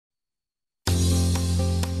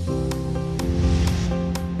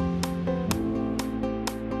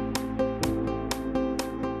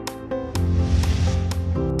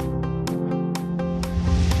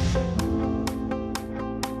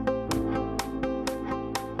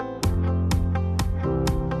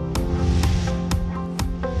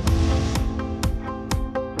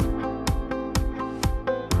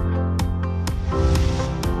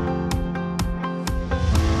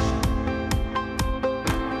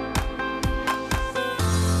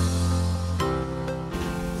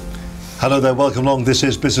Hello there, welcome along. This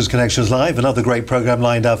is Business Connections Live, another great programme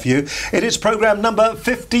lined up for you. It is programme number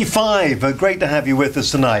 55. Great to have you with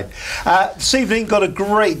us tonight. This evening, got a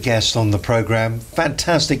great guest on the programme,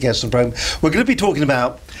 fantastic guest on the programme. We're going to be talking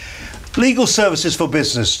about legal services for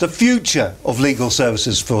business, the future of legal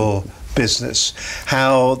services for business,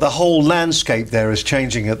 how the whole landscape there is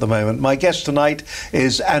changing at the moment. My guest tonight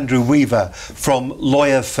is Andrew Weaver from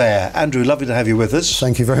LawyerFair. Andrew, lovely to have you with us.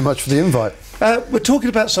 Thank you very much for the invite. We're talking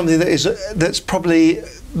about something that's probably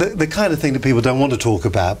the kind of thing that people don't want to talk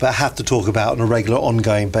about, but have to talk about on a regular,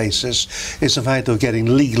 ongoing basis. Is the fact of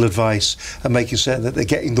getting legal advice and making certain that they're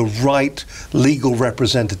getting the right legal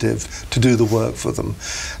representative to do the work for them.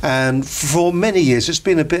 And for many years, it's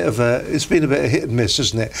been a bit of a hit and miss,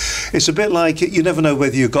 isn't it? It's a bit like you never know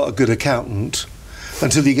whether you've got a good accountant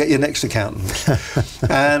until you get your next accountant.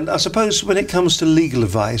 And I suppose when it comes to legal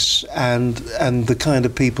advice and the kind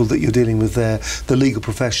of people that you're dealing with there, the legal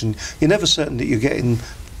profession, you're never certain that you're getting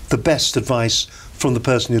the best advice from the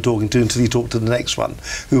person you're talking to until you talk to the next one,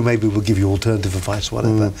 who maybe will give you alternative advice,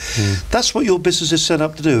 whatever. That's what your business is set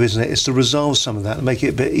up to do, isn't it? It's to resolve some of that and make it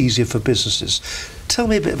a bit easier for businesses. Tell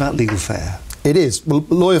me a bit about LawyerFair. It is. Well,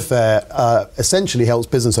 LawyerFair essentially helps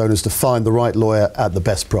business owners to find the right lawyer at the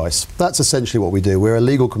best price. That's essentially what we do. We're a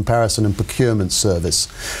legal comparison and procurement service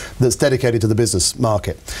that's dedicated to the business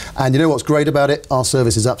market. And you know what's great about it? Our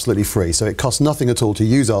service is absolutely free, so it costs nothing at all to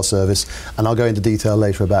use our service, and I'll go into detail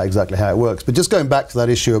later about exactly how it works. But just going back to that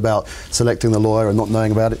issue about selecting the lawyer and not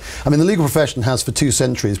knowing about it, I mean, the legal profession has for 2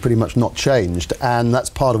 centuries pretty much not changed, and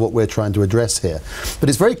that's part of what we're trying to address here. But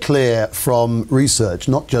it's very clear from research,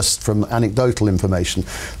 not just from anecdotal information.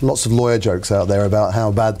 Lots of lawyer jokes out there about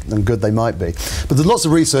how bad and good they might be. But there's lots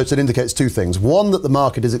of research that indicates 2 things. One, that the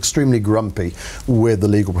market is extremely grumpy with the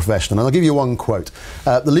legal profession. And I'll give you one quote.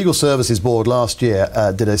 The Legal Services Board last year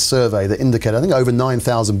did a survey that indicated, I think, over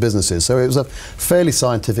 9,000 businesses. So it was a fairly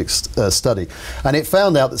scientific study. And it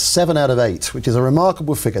found out that 7 out of 8, which is a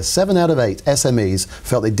remarkable figure, 7 out of 8 SMEs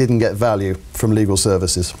felt they didn't get value from legal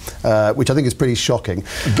services, which I think is pretty shocking.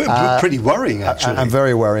 Pretty worrying, actually. And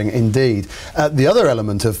very worrying indeed. The other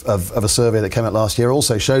element of a survey that came out last year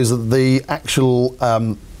also shows that the actual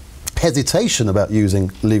hesitation about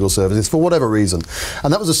using legal services for whatever reason.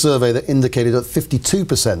 And that was a survey that indicated that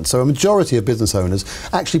 52%, so a majority of business owners,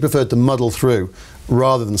 actually preferred to muddle through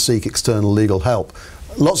rather than seek external legal help.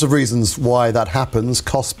 Lots of reasons why that happens.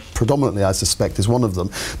 Cost predominantly, I suspect, is one of them.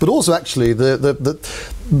 But also, actually,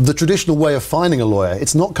 the traditional way of finding a lawyer,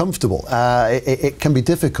 it's not comfortable. It can be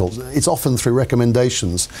difficult. It's often through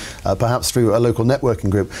recommendations, perhaps through a local networking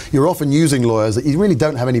group. You're often using lawyers that you really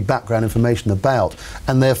don't have any background information about,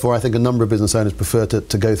 and therefore I think a number of business owners prefer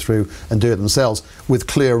to go through and do it themselves with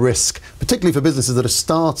clear risk, particularly for businesses that are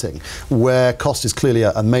starting, where cost is clearly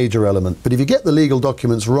a major element. But if you get the legal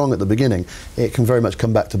documents wrong at the beginning, it can very much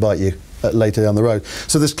come back to bite you later down the road.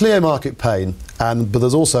 So there's clear market pain, but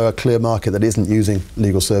there's also a clear market that isn't using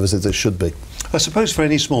legal services that should be. I suppose for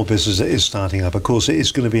any small business that is starting up, of course, it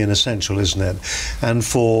is going to be an essential, isn't it? And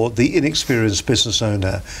for the inexperienced business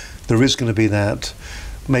owner, there is going to be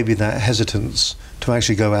maybe that hesitance to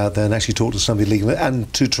actually go out there and actually talk to somebody legally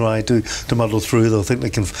and to try to muddle through. They'll think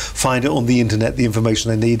they can find it on the internet, the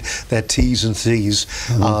information they need. Their T's and C's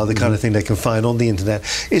are the kind of thing they can find on the internet.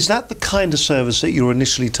 Is that the kind of service that you're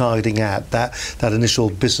initially targeting at, that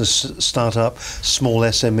initial business startup, small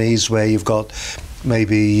SMEs, where you've got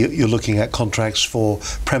maybe you're looking at contracts for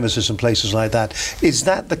premises and places like that? Is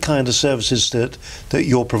that the kind of services that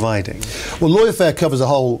you're providing? Well, LawyerFair covers a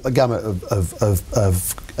whole gamut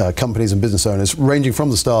of companies and business owners, ranging from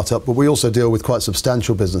the startup, but we also deal with quite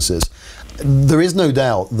substantial businesses. There is no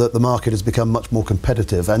doubt that the market has become much more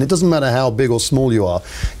competitive, and it doesn't matter how big or small you are,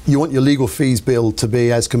 you want your legal fees bill to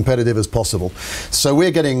be as competitive as possible. So we're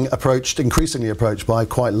getting increasingly approached by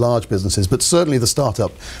quite large businesses, but certainly the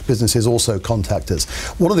startup businesses also contact us.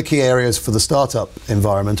 One of the key areas for the startup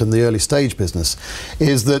environment and the early stage business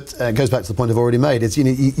is that, it goes back to the point I've already made, is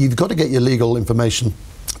you've got to get your legal information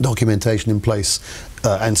documentation in place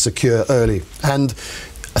and secure early. And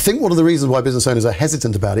I think one of the reasons why business owners are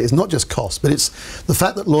hesitant about it is not just cost, but it's the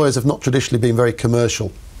fact that lawyers have not traditionally been very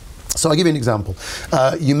commercial. So I'll give you an example.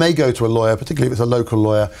 You may go to a lawyer, particularly if it's a local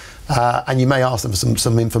lawyer, and you may ask them for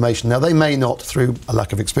some information. Now, they may not, through a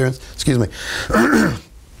lack of experience, excuse me,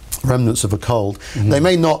 remnants of a cold, they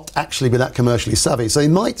may not actually be that commercially savvy, so they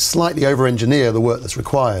might slightly over-engineer the work that's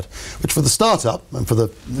required, which for the startup and for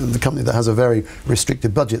the company that has a very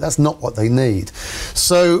restricted budget, that's not what they need.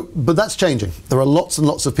 So, but that's changing. There are lots and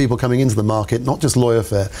lots of people coming into the market, not just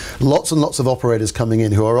LawyerFair, lots and lots of operators coming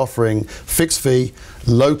in who are offering fixed fee,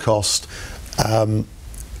 low cost,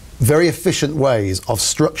 very efficient ways of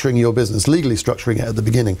structuring your business, legally structuring it at the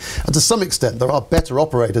beginning. And to some extent, there are better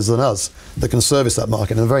operators than us that can service that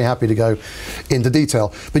market. And I'm very happy to go into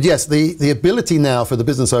detail. But yes, the ability now for the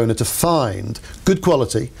business owner to find good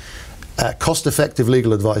quality, cost-effective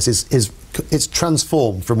legal advice it's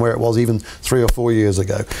transformed from where it was even 3 or 4 years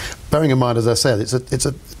ago. Bearing in mind, as I said, it's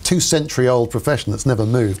a 2-century-old profession that's never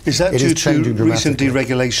moved. Is that due to recent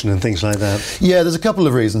deregulation and things like that? Yeah, there's a couple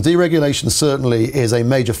of reasons. Deregulation certainly is a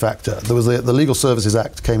major factor. There was the Legal Services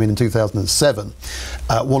Act came in 2007.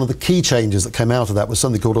 One of the key changes that came out of that was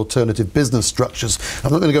something called alternative business structures.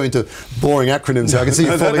 I'm not going to go into boring acronyms here. I can see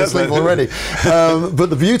you falling asleep already. But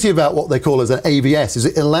the beauty about what they call as an ABS is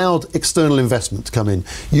it allowed external investment to come in.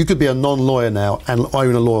 You could be a non-lawyer now and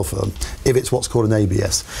own a law firm if it's what's called an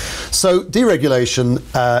ABS. So deregulation,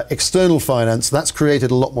 external finance, that's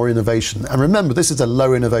created a lot more innovation. And remember, this is a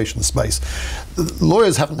low innovation space.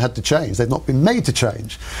 Lawyers haven't had to change. They've not been made to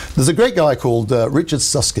change. There's a great guy called Richard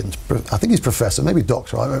Susskind. I think he's professor, maybe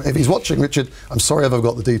doctor. If he's watching, Richard, I'm sorry if I've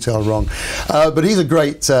got the detail wrong. But he's a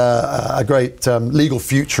great legal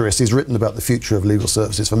futurist. He's written about the future of legal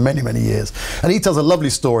services for many, many years. And he tells a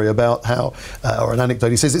lovely story about how, or an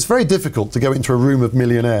anecdote, he says it's very difficult to go into a room of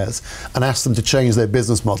millionaires and ask them to change their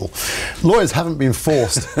business model. Lawyers haven't been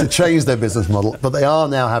forced to change their business model, but they are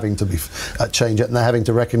now having to change it, and they're having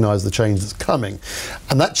to recognise the change that's coming.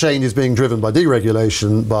 And that change is being driven by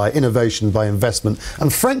deregulation, by innovation, by investment,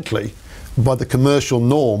 and frankly, by the commercial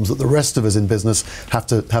norms that the rest of us in business have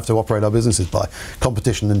to operate our businesses by.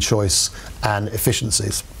 Competition and choice and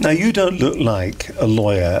efficiencies. Now, you don't look like a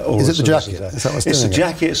lawyer or is it the jacket? Is that what's it's doing the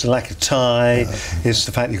jacket, it's the lack of tie, it's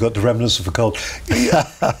the fact you've got the remnants of a cold.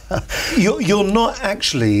 You're not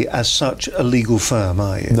actually, as such, a legal firm,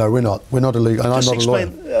 are you? No, we're not. We're not a legal, and Just I'm not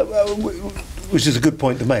a lawyer. Which is a good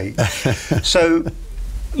point to make. So,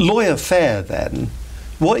 LawyerFair then,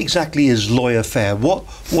 what exactly is LawyerFair?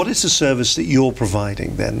 What is the service that you're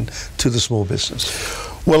providing then to the small business?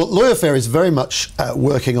 Well, LawyerFair is very much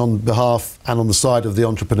working on behalf and on the side of the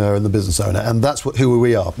entrepreneur and the business owner, and that's who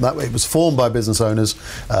we are. It was formed by business owners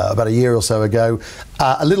about a year or so ago,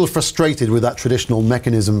 a little frustrated with that traditional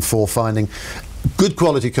mechanism for finding good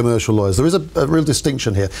quality commercial lawyers. There is a real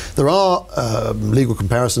distinction here. There are legal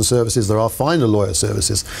comparison services, there are finder lawyer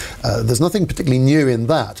services. There's nothing particularly new in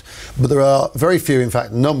that, but there are very few, in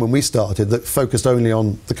fact none when we started, that focused only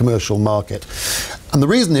on the commercial market. And the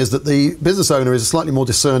reason is that the business owner is a slightly more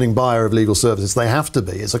discerning buyer of legal services. They have to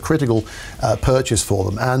be. It's a critical purchase for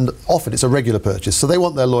them, and often it's a regular purchase. So they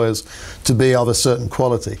want their lawyers to be of a certain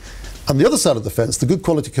quality. On the other side of the fence, the good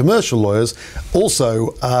quality commercial lawyers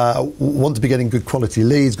also want to be getting good quality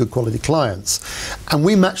leads, good quality clients. And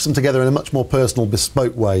we match them together in a much more personal,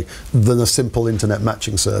 bespoke way than a simple internet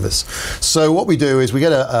matching service. So what we do is we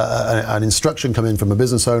get an instruction come in from a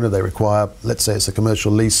business owner. They require, let's say it's a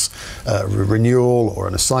commercial lease renewal or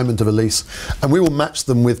an assignment of a lease, and we will match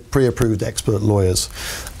them with pre-approved expert lawyers.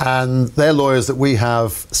 And they're lawyers that we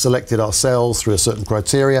have selected ourselves through a certain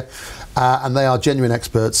criteria. And they are genuine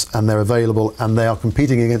experts, and they're available, and they are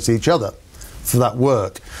competing against each other for that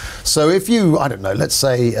work. So if you, I don't know, let's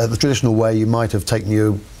say the traditional way you might have taken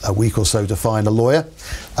you a week or so to find a lawyer.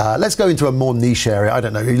 Let's go into a more niche area. I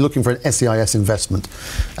don't know, you're looking for an SEIS investment.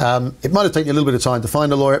 It might have taken you a little bit of time to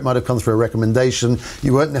find a lawyer. It might have come through a recommendation.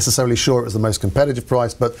 You weren't necessarily sure it was the most competitive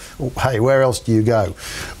price, but hey, where else do you go?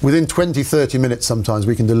 Within 20, 30 minutes sometimes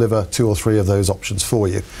we can deliver 2 or 3 of those options for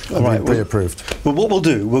you. All right, pre-approved. Well, what we'll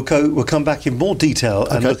do, we'll come back in more detail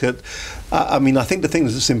and look at, I mean, I think the thing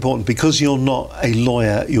that's important, because you're not a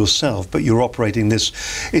lawyer yourself, but you're operating this,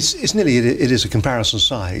 it's nearly, it is a comparison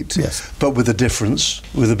site. Yes. But with a difference,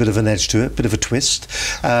 with a bit of an edge to it, a bit of a twist,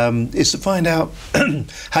 is to find out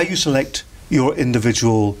how you select your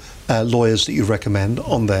individual lawyers that you recommend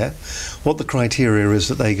on there, what the criteria is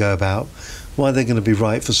that they go about, why they're going to be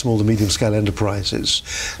right for small to medium scale enterprises,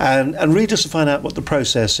 and really just to find out what the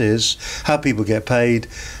process is, how people get paid,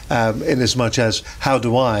 in as much as how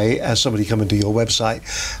do I, as somebody coming to your website,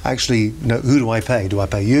 actually know who do I pay? Do I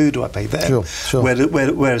pay you? Do I pay them? Sure.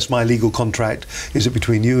 Where is my legal contract? Is it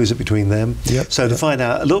between you? Is it between them? So to find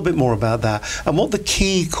out a little bit more about that and what the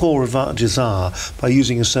key core advantages are by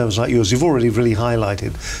using a service like yours. You've already really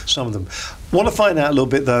highlighted some of them. Want to find out a little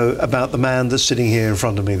bit though about the man that's sitting here in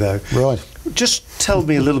front of me though. Right. Just tell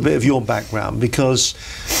me a little bit of your background, because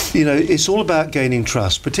you know it's all about gaining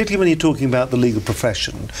trust, particularly when you're talking about the legal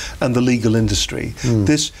profession and the legal industry.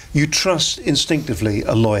 This, you trust instinctively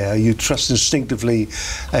a lawyer, you trust instinctively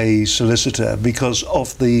a solicitor because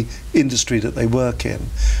of the industry that they work in.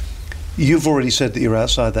 You've already said that you're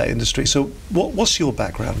outside that industry, so what's your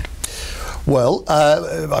background? Well,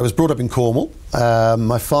 I was brought up in Cornwall,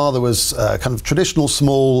 My father was kind of traditional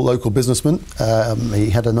small local businessman. He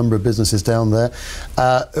had a number of businesses down there.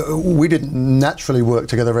 We didn't naturally work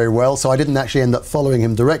together very well, so I didn't actually end up following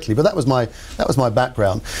him directly, but that was my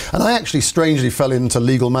background. And I actually strangely fell into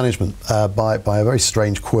legal management by a very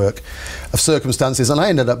strange quirk of circumstances, and I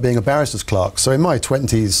ended up being a barrister's clerk. So in my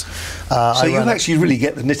 20s... so you actually really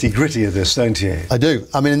get the nitty-gritty of this, don't you? I do.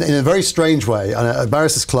 I mean, in a very strange way. A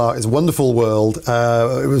barrister's clerk is a wonderful world.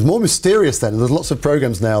 It was more mysterious then. There's lots of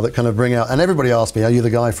programs now that kind of bring out, and everybody asks me, are you the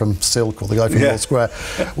guy from Silk or the guy from Wall Square?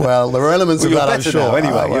 Well, there are elements of that, I'm sure. Now,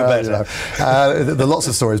 anyway, you're better. There are lots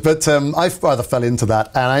of stories. But I rather fell into that,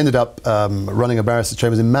 and I ended up running a barrister's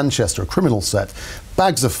chambers in Manchester, a criminal set.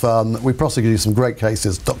 Bags of fun. We prosecuted some great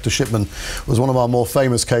cases. Dr. Shipman was one of our more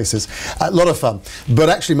famous cases. A lot of fun. But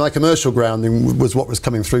actually my commercial grounding was what was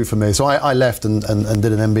coming through for me. So I left and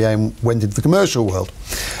did an MBA and went into the commercial world.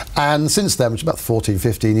 And since then, which is about 14,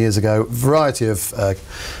 15 years ago, variety of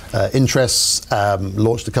interests,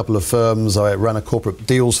 launched a couple of firms. I ran a corporate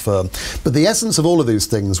deals firm. But the essence of all of these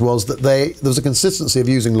things was that there was a consistency of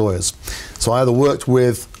using lawyers. So I either worked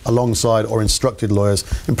with, alongside, or instructed lawyers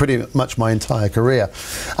in pretty much my entire career.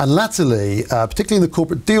 And latterly, particularly in the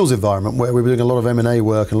corporate deals environment, where we were doing a lot of M&A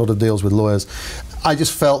work and a lot of deals with lawyers, I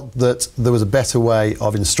just felt that there was a better way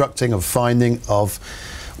of instructing, of finding, of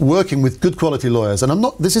working with good quality lawyers. And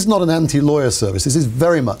this is not an anti-lawyer service. This is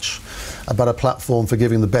very much about a platform for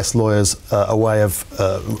giving the best lawyers a way of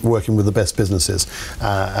working with the best businesses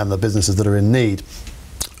and the businesses that are in need.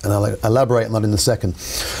 And I'll elaborate on that in a second.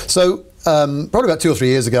 So probably about 2 or 3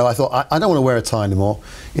 years ago, I thought, I don't want to wear a tie anymore.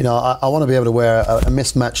 You know, I want to be able to wear a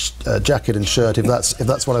mismatched jacket and shirt if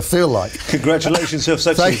that's what I feel like. Congratulations, you've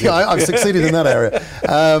succeeded. Thank you. I've succeeded in that area.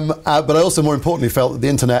 But I also, more importantly, felt that the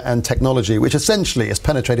internet and technology, which essentially has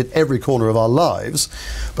penetrated every corner of our lives,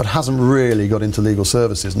 but hasn't really got into legal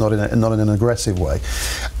services, not in an aggressive way.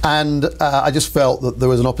 And I just felt that there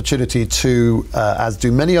was an opportunity to, as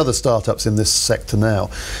do many other startups in this sector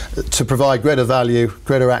now, to provide greater value,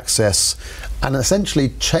 greater access, and essentially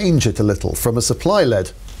change it a little from a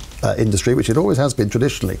supply-led industry, which it always has been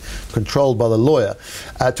traditionally, controlled by the lawyer,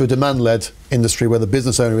 to a demand-led industry where the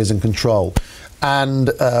business owner is in control. And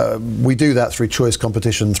we do that through choice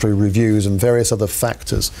competition, through reviews and various other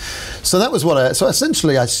factors. So that was so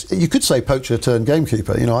essentially, you could say poacher turned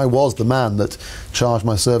gamekeeper. You know, I was the man that charged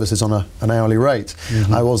my services on an hourly rate.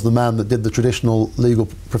 Mm-hmm. I was the man that did the traditional legal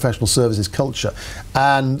professional services culture,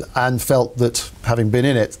 and felt that, having been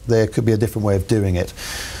in it, there could be a different way of doing it.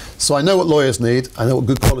 So I know what lawyers need, I know what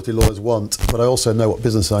good quality lawyers want, but I also know what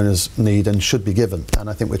business owners need and should be given, and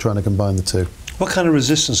I think we're trying to combine the two. What kind of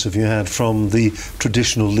resistance have you had from the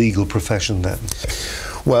traditional legal profession then?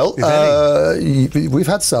 Well, we've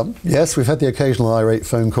had some, yes. We've had the occasional irate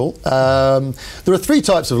phone call. There are 3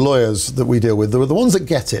 types of lawyers that we deal with. There are the ones that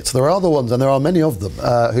get it. There are other ones, and there are many of them,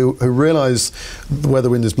 who realise where the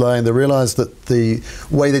wind is blowing. They realise that the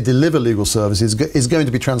way they deliver legal services is going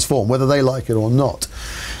to be transformed, whether they like it or not,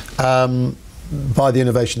 by the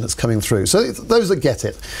innovation that's coming through. So those that get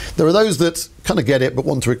it. There are those that kind of get it but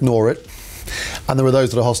want to ignore it. And there are those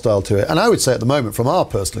that are hostile to it. And I would say at the moment, from our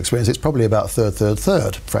personal experience, it's probably about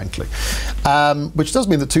third, frankly. Which does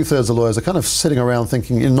mean that 2/3 of lawyers are kind of sitting around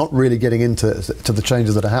thinking, you're not really getting into the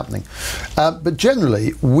changes that are happening. But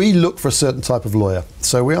generally, we look for a certain type of lawyer.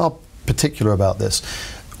 So we are particular about this.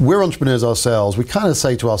 We're entrepreneurs ourselves. We kind of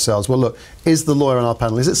say to ourselves, well, look, is the lawyer on our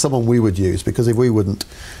panel, is it someone we would use? Because if we wouldn't,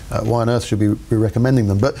 why on earth should we be recommending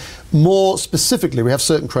them? But more specifically, we have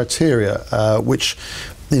certain criteria which,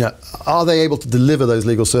 you know, are they able to deliver those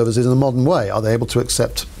legal services in a modern way? Are they able to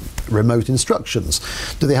accept remote instructions?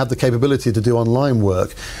 Do they have the capability to do online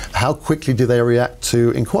work? How quickly do they react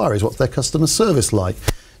to inquiries? What's their customer service like?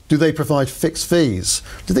 Do they provide fixed fees?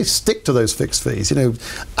 Do they stick to those fixed fees? You know,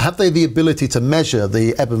 have they the ability to measure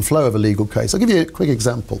the ebb and flow of a legal case? I'll give you a quick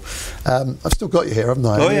example. I've still got you here, haven't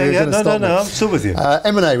I? Oh yeah, no, I'm still with you.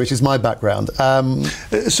 M&A, which is my background.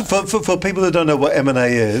 So for people that don't know what M&A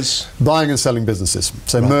is, buying and selling businesses,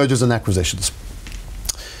 so right. Mergers and acquisitions.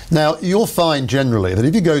 Now, you'll find generally that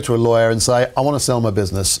if you go to a lawyer and say, I want to sell my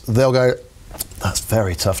business, they'll go, that's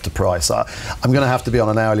very tough to price. I'm going to have to be on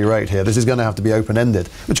an hourly rate here. This is going to have to be open-ended,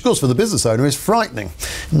 which of course for the business owner is frightening.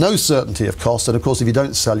 No certainty of cost, and of course if you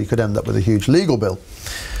don't sell, you could end up with a huge legal bill.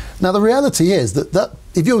 Now the reality is that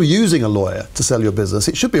if you're using a lawyer to sell your business,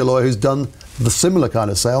 it should be a lawyer who's done the similar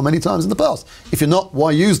kind of sale many times in the past. If you're not,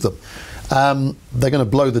 why use them? They're going to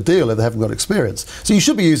blow the deal if they haven't got experience. So you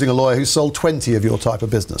should be using a lawyer who's sold 20 of your type of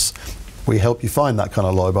business. We help you find that kind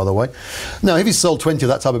of lawyer, by the way. Now, if he's sold 20 of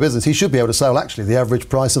that type of business, he should be able to sell, actually, the average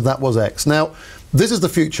price of that was X. Now, this is the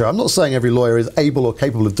future. I'm not saying every lawyer is able or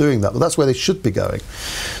capable of doing that, but that's where they should be going.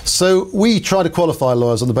 So we try to qualify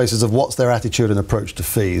lawyers on the basis of what's their attitude and approach to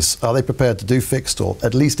fees. Are they prepared to do fixed or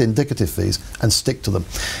at least indicative fees and stick to them?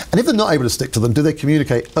 And if they're not able to stick to them, do they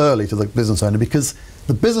communicate early to the business owner? Because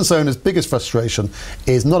the business owner's biggest frustration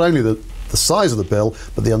is not only the size of the bill,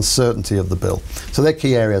 but the uncertainty of the bill. So they're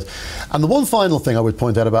key areas. And the one final thing I would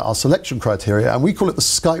point out about our selection criteria, and we call it the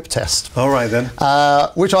Skype test. All right then.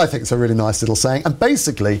 Which I think is a really nice little saying. And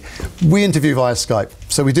basically, we interview via Skype.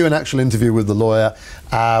 So we do an actual interview with the lawyer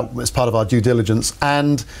as part of our due diligence.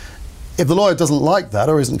 And if the lawyer doesn't like that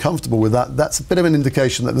or isn't comfortable with that, that's a bit of an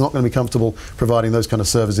indication that they're not going to be comfortable providing those kind of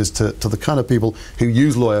services to the kind of people who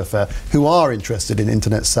use LawyerFair, who are interested in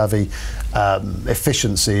internet savvy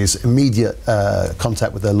efficiencies, immediate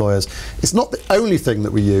contact with their lawyers. It's not the only thing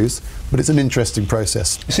that we use, but it's an interesting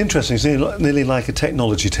process. It's interesting. It's nearly like a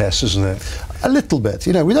technology test, isn't it? A little bit.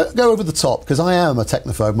 You know, we don't go over the top because I am a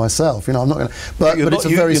technophobe myself. You know, I'm not going to. But it's a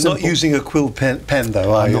very simple. You're not using a quill pen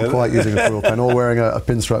though, are you? I'm not quite using a quill pen or wearing a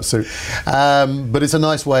pinstripe suit. But it's a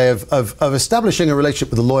nice way of establishing a relationship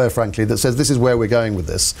with a lawyer, frankly, that says this is where we're going with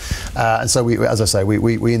this. And so, as I say,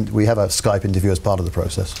 we have a Skype interview as part of the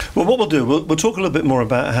process. Well, what we'll do, we'll talk a little bit more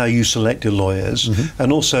about how you select your lawyers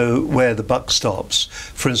and also where the buck stops.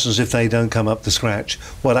 For instance, if they don't come up to scratch,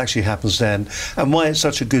 what actually happens then, and why it's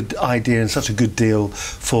such a good idea and such a good deal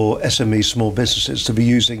for SME small businesses to be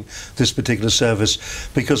using this particular service.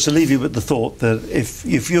 Because to leave you with the thought that if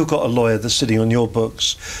you've got a lawyer that's sitting on your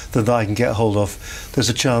books that I can get hold of, there's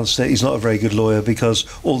a chance that he's not a very good lawyer, because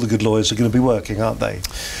all the good lawyers are going to be working, aren't they?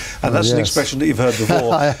 And that's an expression that you've heard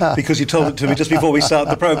before because you told it to me just before we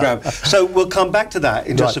started the programme. So we'll come back to that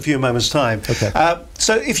in just a few moments' time. Okay.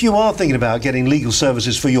 So if you are thinking about getting legal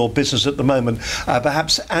services for your business at the moment,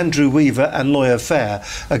 perhaps Andrew Weaver and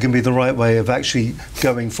LawyerFair are going to be the right way of actually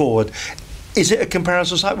going forward. Is it a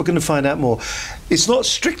comparison site? We're going to find out more. It's not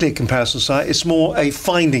strictly a comparison site, it's more a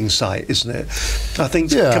finding site, isn't it? I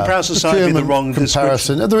think comparison site would be the wrong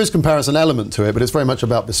comparison. There is comparison element to it, but it's very much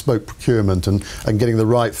about bespoke procurement and getting the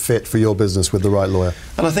right fit for your business with the right lawyer.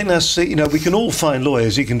 And I think that's, you know, we can all find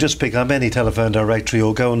lawyers. You can just pick up any telephone directory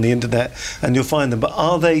or go on the internet and you'll find them. But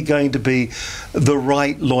are they going to be the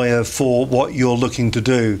right lawyer for what you're looking to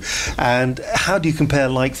do? And how do you compare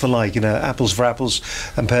like for like, you know, apples for apples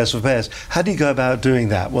and pears for pears? How do you go about doing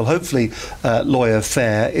that? Well, hopefully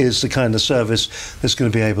LawyerFair is the kind of service that's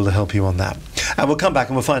going to be able to help you on that. And we'll come back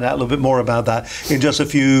and we'll find out a little bit more about that in just a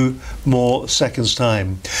few more seconds'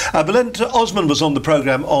 time. Bulent Osman was on the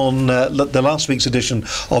programme on the last week's edition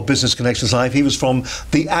of Business Connections Live. He was from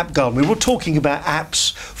the App Garden. We were talking about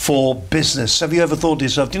apps for business. Have you ever thought to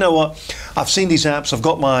yourself, do you know what? I've seen these apps. I've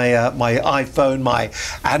got my my iPhone, my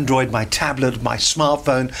Android, my tablet, my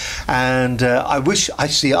smartphone, and I wish I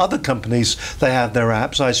see other companies, they have their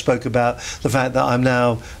apps. I spoke about the fact that I'm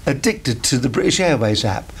now addicted to the British Airways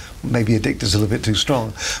app. Maybe addicted is a little bit too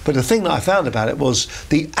strong. But the thing that I found about it was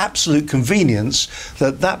the absolute convenience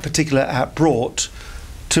that that particular app brought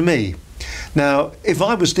to me. Now, if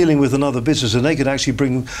I was dealing with another business and they could actually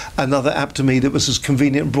bring another app to me that was as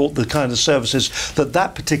convenient and brought the kind of services that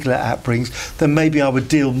that particular app brings, then maybe I would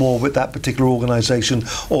deal more with that particular organisation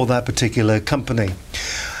or that particular company.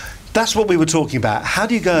 That's what we were talking about. How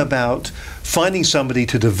do you go about finding somebody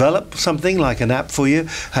to develop something like an app for you?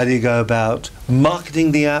 How do you go about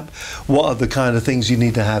marketing the app? What are the kind of things you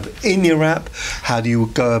need to have in your app? How do you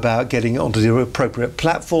go about getting it onto the appropriate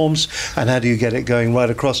platforms? And how do you get it going right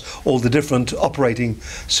across all the different operating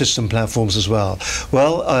system platforms as well?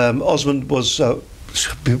 Well, Osman was...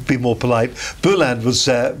 be more polite. Bulent was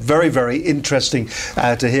very, very interesting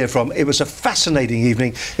to hear from. It was a fascinating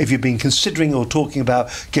evening. If you've been considering or talking about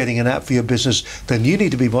getting an app for your business, then you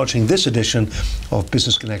need to be watching this edition of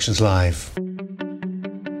Business Connections Live.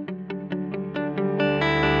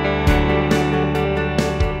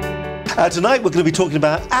 Tonight we're going to be talking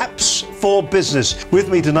about apps for business. With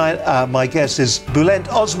me tonight, my guest is Bulent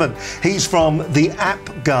Osman. He's from the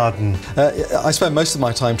App Garden. I spend most of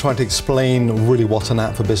my time trying to explain really what an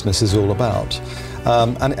app for business is all about.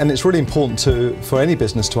 And it's really important for any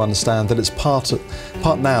business to understand that it's part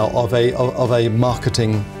now of a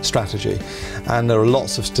marketing strategy. And there are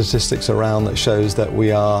lots of statistics around that shows that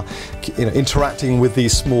we are, interacting with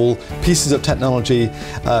these small pieces of technology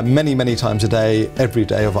many times a day, every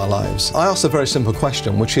day of our lives. I asked a very simple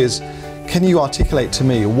question, which is, can you articulate to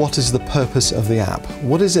me what is the purpose of the app?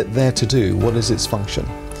 What is it there to do? What is its function?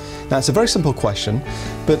 Now, it's a very simple question,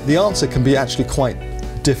 but the answer can be actually quite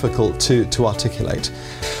difficult to articulate?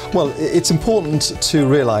 Well, it's important to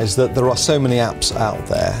realise that there are so many apps out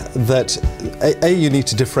there that you need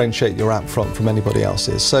to differentiate your app from anybody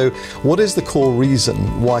else's. So what is the core reason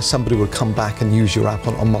why somebody would come back and use your app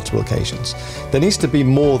on multiple occasions? There needs to be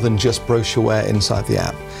more than just brochureware inside the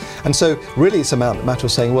app. And so really it's a matter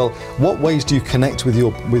of saying, well, what ways do you connect with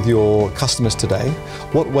your customers today?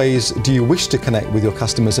 What ways do you wish to connect with your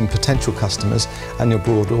customers and potential customers and your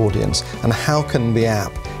broad audience? And how can the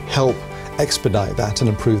app help expedite that and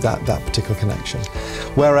improve that particular connection?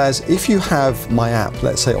 Whereas if you have my app,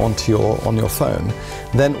 let's say on your phone,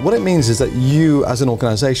 then what it means is that you as an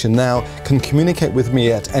organization now can communicate with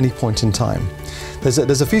me at any point in time.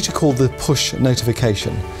 There's a feature called the push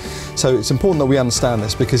notification. So it's important that we understand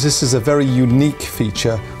this, because this is a very unique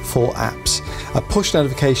feature for apps. A push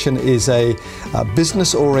notification is a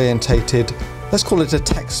business orientated, let's call it a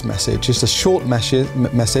text message. It's a short message,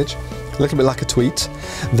 a little bit like a tweet,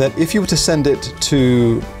 that if you were to send it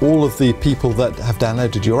to all of the people that have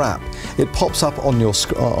downloaded your app, it pops up on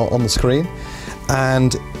the screen,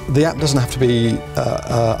 and the app doesn't have to be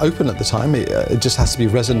open at the time, it just has to be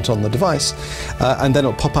resident on the device, and then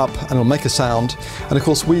it'll pop up and it'll make a sound. And of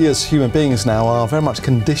course we as human beings now are very much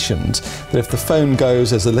conditioned that if the phone goes,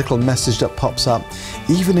 there's a little message that pops up.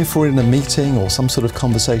 Even if we're in a meeting or some sort of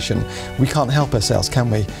conversation, we can't help ourselves, can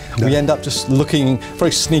we? No. We end up just looking,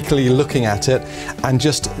 very sneakily looking at it and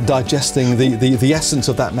just digesting the essence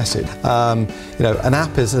of that message. You know, an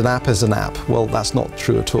app is an app is an app. Well, that's not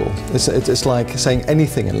true at all. It's like saying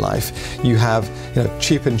anything in life. You have, you know,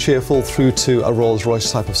 cheap and cheerful through to a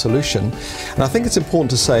Rolls-Royce type of solution. And I think it's important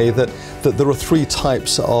to say that there are three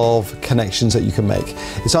types of connections that you can make.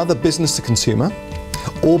 It's either business to consumer,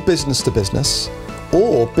 or business to business,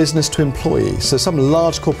 or business to employee. So some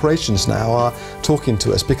large corporations now are talking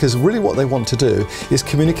to us because really what they want to do is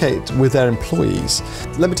communicate with their employees.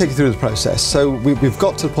 Let me take you through the process. So we've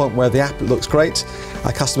got to the point where the app looks great.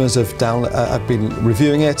 Our customers have been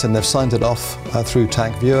reviewing it and they've signed it off through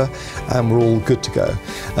Tag Viewer, and we're all good to go.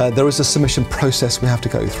 There is a submission process we have to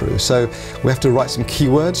go through. So we have to write some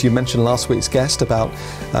keywords. You mentioned last week's guest about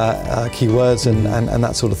keywords and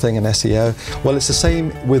that sort of thing, and SEO. Well, it's the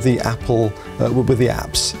same with the with the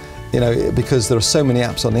apps. You know, because there are so many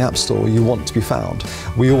apps on the App Store, you want to be found.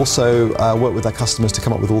 We also work with our customers to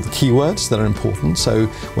come up with all the keywords that are important. So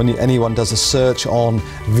when anyone does a search on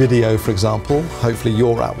video, for example, hopefully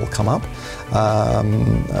your app will come up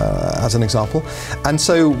as an example. And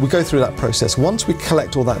so we go through that process. Once we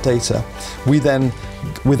collect all that data, we then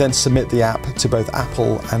submit the app to both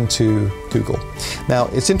Apple and to Google. Now,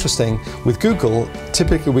 it's interesting, with Google,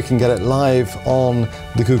 typically we can get it live on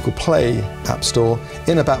the Google Play App Store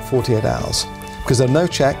in about 48 hours. Because there are no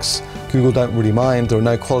checks, Google don't really mind, there are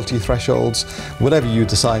no quality thresholds. Whatever you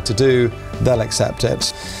decide to do, they'll accept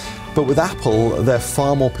it. But with Apple, they're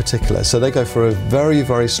far more particular. So they go for a very,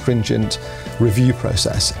 very stringent review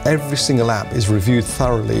process. Every single app is reviewed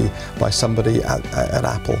thoroughly by somebody at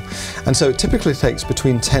Apple. And so it typically takes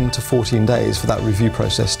between 10 to 14 days for that review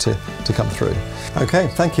process to come through. Okay,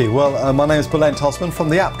 thank you. Well, my name is Bulent Osman from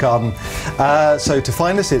the App Garden. So to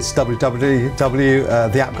find us, it's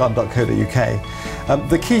www.theappgarden.co.uk.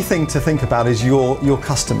 The key thing to think about is your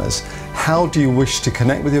customers. How do you wish to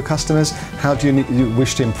connect with your customers? How do you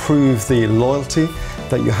wish to improve the loyalty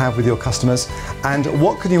that you have with your customers? And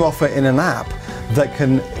what can you offer in an app that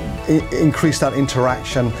can increase that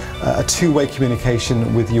interaction, a two-way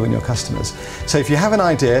communication with you and your customers? So if you have an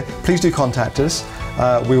idea, please do contact us.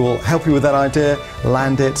 We will help you with that idea,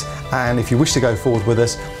 land it, and if you wish to go forward with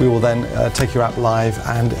us, we will then take your app live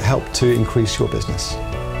and help to increase your business.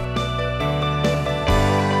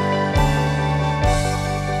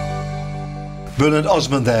 Bulent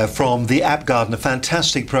Osman there from the App Garden, a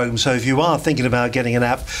fantastic program. So if you are thinking about getting an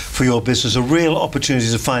app for your business, a real opportunity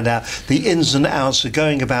to find out the ins and outs of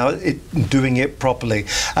going about it, doing it properly.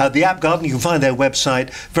 The App Garden, you can find their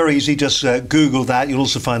website, very easy, just Google that. You'll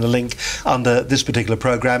also find a link under this particular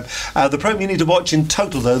program. The program you need to watch in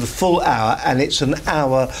total, though, the full hour, and it's an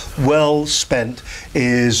hour well spent,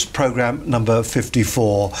 is program number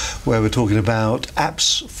 54, where we're talking about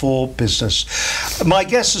apps for business. My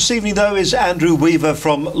guest this evening, though, is Andrew Weaver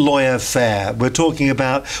from LawyerFair. We're talking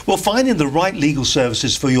about, well, finding the right legal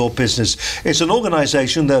services for your business. It's an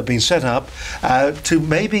organisation that has been set up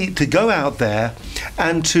to go out there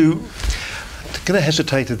and to, I'm going to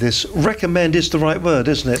hesitate at this, recommend is the right word,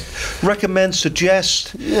 isn't it? Recommend,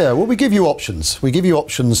 suggest. Yeah, well, we give you options. We give you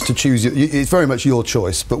options to choose. It's very much your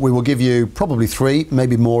choice, but we will give you probably 3,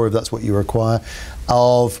 maybe more if that's what you require,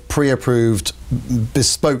 of pre-approved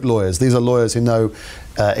bespoke lawyers. These are lawyers who know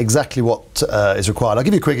exactly what is required. I'll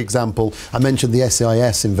give you a quick example. I mentioned the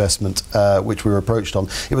SIS investment, which we were approached on.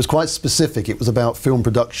 It was quite specific. It was about film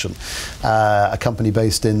production, a company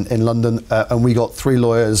based in London, and we got 3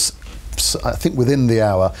 lawyers, I think within the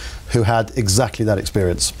hour, who had exactly that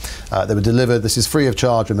experience. They were delivered. This is free of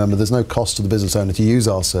charge, remember. There's no cost to the business owner to use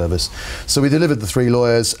our service. So we delivered the 3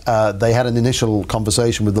 lawyers. They had an initial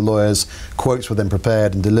conversation with the lawyers. Quotes were then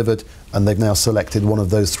prepared and delivered, and they've now selected one of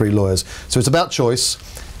those 3 lawyers. So it's about choice.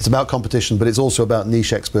 It's about competition, but it's also about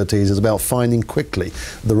niche expertise. It's about finding quickly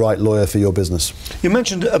the right lawyer for your business. You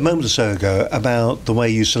mentioned a moment or so ago about the way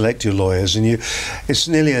you select your lawyers, and it's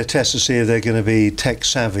nearly a test to see if they're going to be tech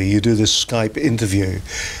savvy. You do this Skype interview,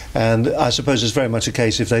 and I suppose it's very much a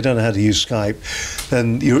case if they don't know how to use Skype,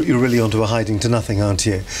 then you're really onto a hiding to nothing, aren't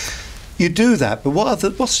you? You do that, but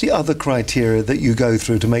what's the other criteria that you go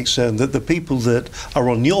through to make certain that the people that are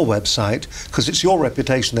on your website, because it's your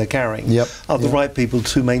reputation they're carrying, are the right people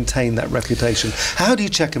to maintain that reputation? How do you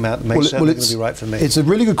check them out and make certain they're going to be right for me? It's a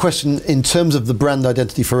really good question in terms of the brand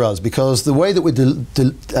identity for us, because the way that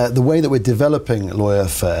we're developing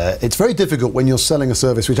LawyerFair, it's very difficult when you're selling a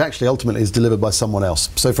service which actually ultimately is delivered by someone else.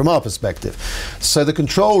 So from our perspective, so the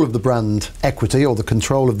control of the brand equity, or the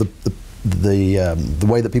control of the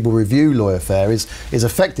way that people review LawyerFair is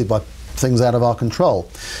affected by things out of our control.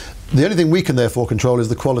 The only thing we can therefore control is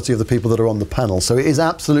the quality of the people that are on the panel. So it is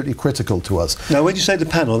absolutely critical to us. Now, when you say the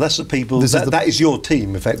panel, that's the people, that is your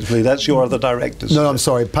team, effectively. That's your other directors. No, I'm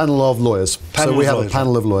sorry, panel of lawyers. So we have a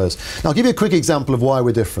panel of lawyers. Now, I'll give you a quick example of why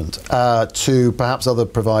we're different to perhaps other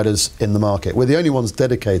providers in the market. We're the only ones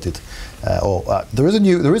dedicated, there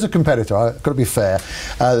is a competitor, I've got to be fair,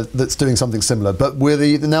 that's doing something similar, but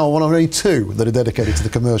we're now one of only 2 that are dedicated to the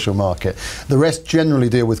commercial market. The rest generally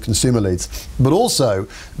deal with consumer leads, but also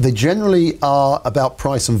they generally are about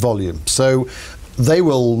price and volume. So they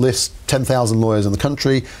will list 10,000 lawyers in the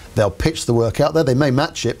country, they'll pitch the work out there, they may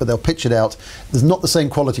match it, but they'll pitch it out. There's not the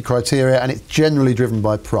same quality criteria, and it's generally driven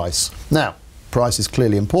by price. Now, price is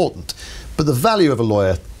clearly important, but the value of a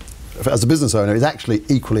lawyer as a business owner is actually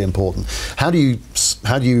equally important. Is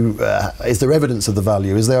there evidence of the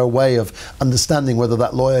value? Is there a way of understanding whether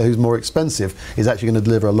that lawyer who's more expensive is actually going to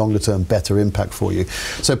deliver a longer term better impact for you?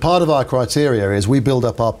 So part of our criteria is we build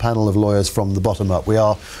up our panel of lawyers from the bottom up. We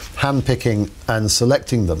are handpicking and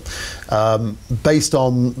selecting them based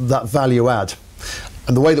on that value add.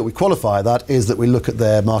 And the way that we qualify that is that we look at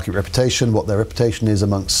their market reputation, what their reputation is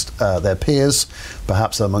amongst their peers,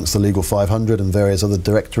 perhaps amongst the Legal 500 and various other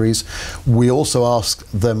directories. We also ask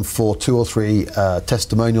them for 2 or 3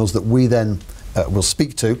 testimonials that we then will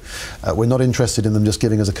speak to. We're not interested in them just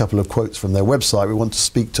giving us a couple of quotes from their website. We want to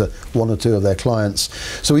speak to 1 or 2 of their clients.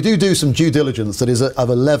 So we do some due diligence that is of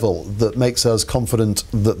a level that makes us confident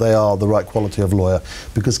that they are the right quality of lawyer,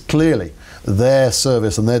 because clearly their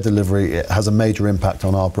service and their delivery has a major impact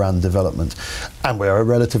on our brand development. And we're a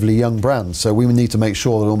relatively young brand, so we need to make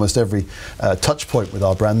sure that almost every touch point with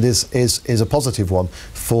our brand is a positive one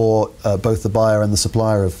for both the buyer and the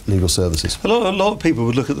supplier of legal services. A lot of people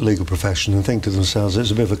would look at the legal profession and think to themselves it's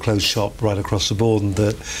a bit of a closed shop right across the board, and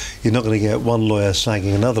that you're not going to get one lawyer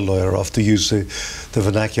slagging another lawyer off, to use the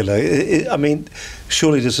vernacular. I mean,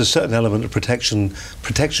 surely there's a certain element of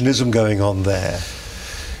protectionism going on there.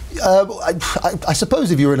 I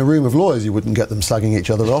suppose if you were in a room of lawyers you wouldn't get them slagging each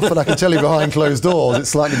other off, but I can tell you behind closed doors it's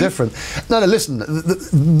slightly different. No, listen,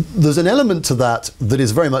 there's an element to that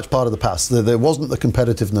is very much part of the past. There wasn't the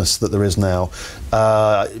competitiveness that there is now.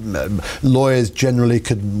 Lawyers generally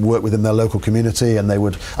could work within their local community, and they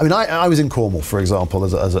would, I mean, I was in Cornwall, for example,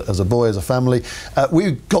 as a boy, as a family.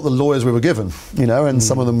 We got the lawyers we were given, you know, and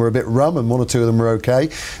some of them were a bit rum and 1 or 2 of them were okay,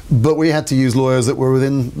 but we had to use lawyers that were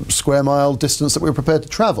within square mile distance that we were prepared to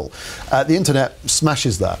travel. The internet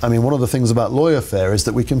smashes that. I mean, one of the things about LawyerFair is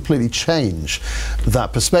that we completely change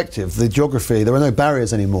that perspective. The geography, there are no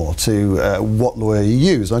barriers anymore to what lawyer you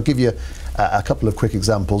use. I'll give you a couple of quick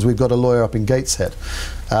examples. We've got a lawyer up in Gateshead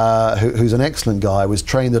who's an excellent guy, was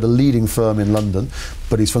trained at a leading firm in London,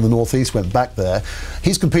 but he's from the northeast, went back there.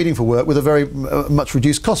 He's competing for work with a very much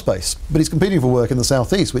reduced cost base, but he's competing for work in the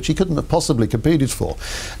southeast, which he couldn't have possibly competed for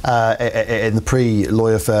in the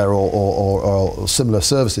pre-LawyerFair or similar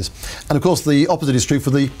services. And of course the opposite is true for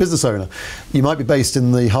the business owner. You might be based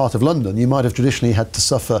in the heart of London, you might have traditionally had to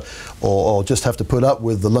suffer or just have to put up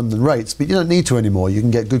with the London rates, but you don't need to anymore. You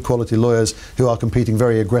can get good quality lawyers who are competing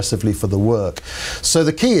very aggressively for the work. So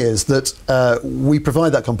the key is that we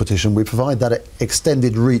provide that competition, we provide that extended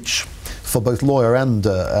reach for both lawyer and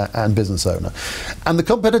business owner. And the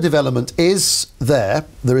competitive element is there.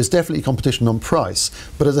 There is definitely competition on price,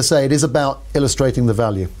 but as I say, it is about illustrating the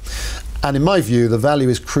value. And in my view, the value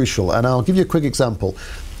is crucial. And I'll give you a quick example.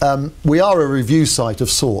 We are a review site of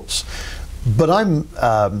sorts, but I'm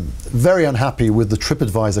very unhappy with the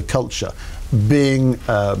TripAdvisor culture being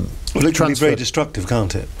well, it can be very destructive,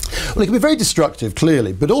 can't it? Well, it can be very destructive,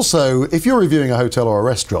 clearly, but also if you're reviewing a hotel or a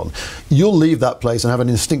restaurant, you'll leave that place and have an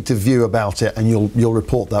instinctive view about it, and you'll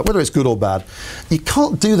report that, whether it's good or bad. You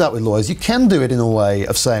can't do that with lawyers. You can do it in a way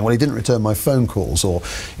of saying, well, he didn't return my phone calls, or,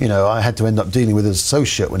 you know, I had to end up dealing with his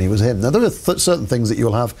associate when he was him. Now, there are certain things that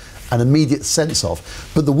you'll have an immediate sense of,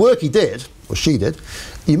 but the work he did, or she did,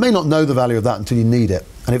 you may not know the value of that until you need it.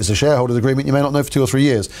 And if it's a shareholders agreement, you may not know for 2 or 3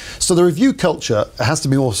 years. So the review culture has to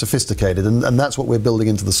be more sophisticated, and that's what we're building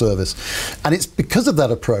into the service. And it's because of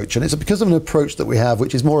that approach, and it's because of an approach that we have,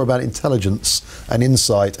 which is more about intelligence and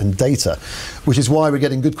insight and data, which is why we're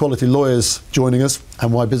getting good quality lawyers joining us,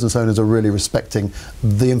 and why business owners are really respecting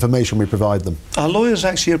the information we provide them. Are lawyers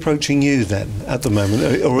actually approaching you then at the moment,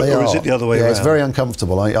 or is it the other way around? Yeah, it's very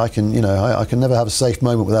uncomfortable. I can never have a safe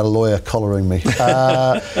moment without a lawyer collaring me.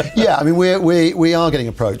 Yeah, I mean, we are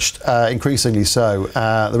getting approached, increasingly so.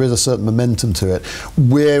 There is a certain momentum to it.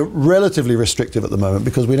 We're relatively restrictive at the moment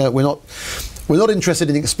because we're not interested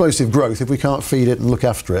in explosive growth if we can't feed it and look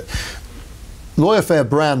after it. LawyerFair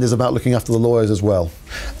brand is about looking after the lawyers as well,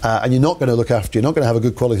 and you're not going to have a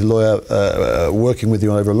good quality lawyer working with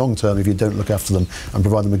you over a long term if you don't look after them and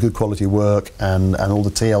provide them with good quality work and all the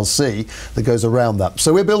TLC that goes around that.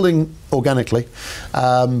 So we're building organically,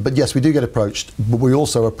 but yes, we do get approached, but we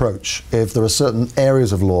also approach if there are certain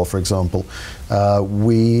areas of law. For example,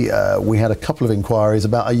 we had a couple of inquiries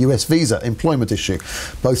about a US visa employment issue,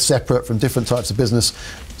 both separate from different types of business.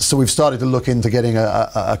 So we've started to look into getting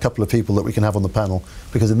a couple of people that we can have on the panel,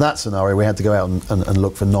 because in that scenario we had to go out and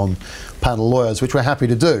look for non-panel lawyers, which we're happy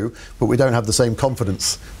to do, but we don't have the same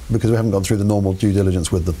confidence because we haven't gone through the normal due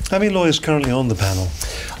diligence with them. How many lawyers currently on the panel?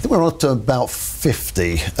 I think we're up to about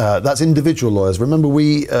 50. That's individual lawyers. Remember,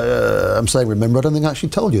 I'm saying remember, I don't think I actually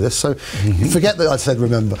told you this, so forget that I said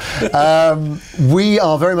remember. We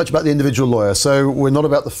are very much about the individual lawyer, so we're not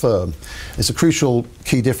about the firm. It's a crucial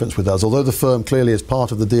key difference with us. Although the firm clearly is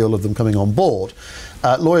part of the deal of them coming on board,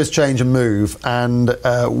 lawyers change and move, and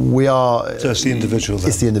we are... So it's the individual then?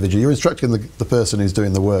 It's the individual. You're instructing the person who's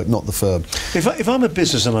doing the work, not the firm. If I'm a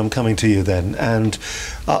business and I'm coming to you then, and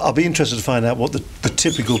I'll be interested to find out what the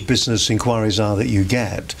typical business inquiries are that you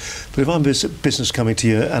get, but if I'm a business coming to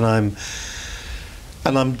you and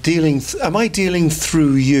I'm dealing... am I dealing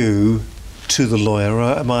through you to the lawyer,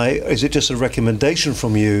 or is it just a recommendation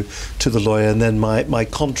from you to the lawyer, and then my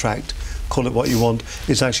contract, call it what you want,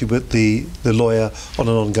 is actually with the lawyer on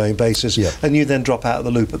an ongoing basis, and you then drop out of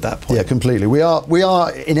the loop at that point? Yeah, completely. We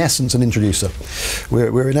are in essence an introducer.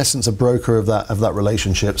 We're in essence a broker of that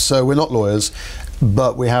relationship. So we're not lawyers,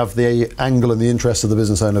 but we have the angle and the interest of the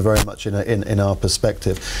business owner very much in our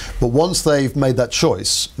perspective. But once they've made that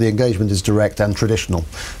choice, the engagement is direct and traditional.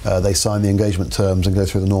 They sign the engagement terms and go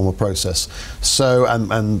through the normal process. So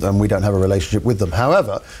and we don't have a relationship with them.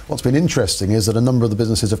 However, what's been interesting is that a number of the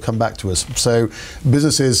businesses have come back to us. So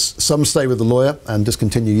businesses, some stay with the lawyer and just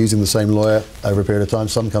continue using the same lawyer over a period of time.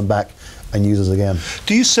 Some come back and use us again.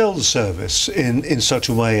 Do you sell the service in such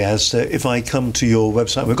a way as if I come to your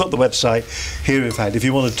website, we've got the website here, in fact, if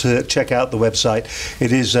you wanted to check out the website,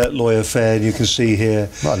 it is LawyerFair, and you can see here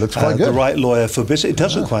it looks quite good. The right lawyer for business. It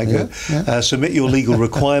does look quite good. Yeah. Submit your legal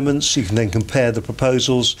requirements, you can then compare the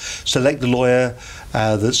proposals, select the lawyer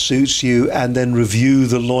that suits you, and then review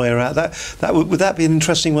the lawyer out. Would that be an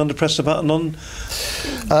interesting one to press the button on?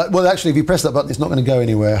 Well, actually, if you press that button, it's not going to go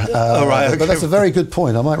anywhere. Right, okay. But that's a very good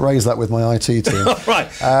point. I might raise that with my IT team. Right.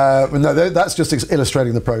 No, that's just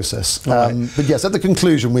illustrating the process. Right. But yes, at the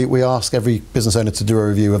conclusion, we ask every business owner to do a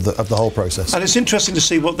review of the whole process. And it's interesting to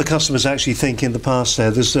see what the customers actually think in the past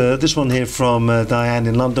there. There's this one here from Diane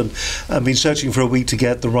in London. I've been searching for a week to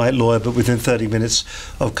get the right lawyer, but within 30 minutes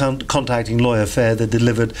of contacting LawyerFair, they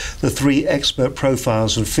delivered the 3 expert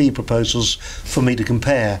profiles and fee proposals for me to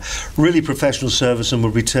compare. Really professional service, and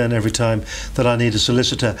will return every time that I need a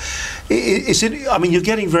solicitor. I mean, you're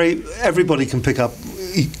getting everybody can pick up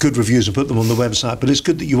good reviews and put them on the website, but it's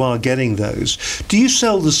good that you are getting those. Do you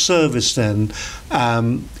sell the service then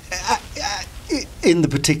in the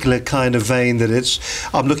particular kind of vein that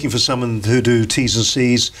I'm looking for someone who do T's and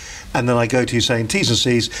C's, and then I go to you saying T's and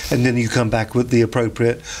C's, and then you come back with the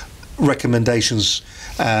appropriate recommendations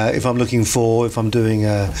If I'm doing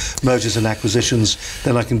mergers and acquisitions,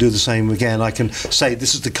 then I can do the same again. I can say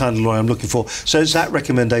this is the kind of lawyer I'm looking for. So it's that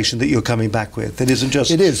recommendation that you're coming back with. It isn't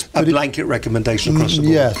just a blanket recommendation across the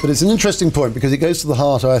board. Yes, but it's an interesting point because it goes to the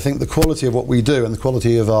heart of, I think, the quality of what we do and the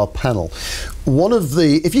quality of our panel.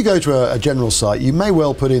 If you go to a general site, you may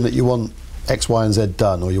well put in that you want X, Y, and Z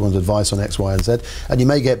done, or you want advice on X, Y, and Z, and you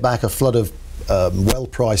may get back a flood of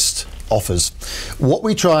well-priced offers. What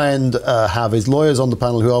we try and have is lawyers on the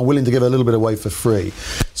panel who are willing to give a little bit away for free.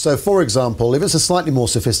 So, for example, if it's a slightly more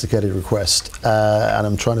sophisticated request, and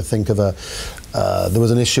I'm trying to think of there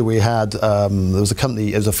was an issue we had. There was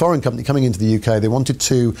a foreign company coming into the UK. They wanted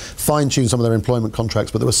to fine-tune some of their employment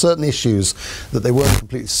contracts, but there were certain issues that they weren't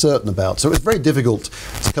completely certain about. So it was very difficult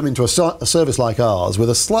to come into a service like ours with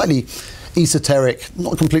a slightly esoteric,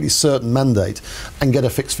 not completely certain mandate and get a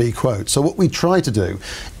fixed fee quote. So what we try to do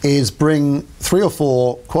is bring 3 or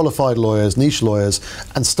 4 qualified lawyers, niche lawyers,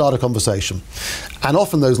 and start a conversation. And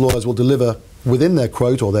often those lawyers will deliver within their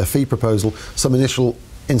quote or their fee proposal some initial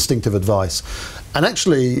instinctive advice. And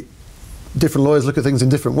actually, different lawyers look at things in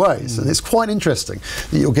different ways, and it's quite interesting.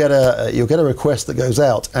 You'll get a request that goes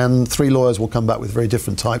out, and 3 lawyers will come back with very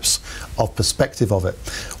different types of perspective of it.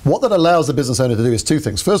 What that allows the business owner to do is 2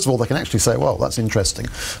 things. First of all, they can actually say, well, that's interesting,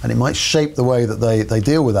 and it might shape the way that they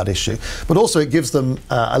deal with that issue. But also it gives them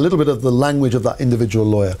a little bit of the language of that individual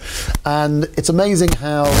lawyer. And it's amazing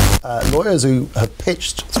how lawyers who have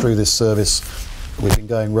pitched through this service, we've been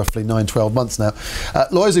going roughly 9-12 months now.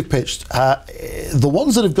 Lawyers who've pitched, the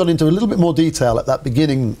ones that have gone into a little bit more detail at that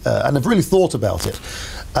beginning and have really thought about it,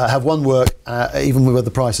 have won work even where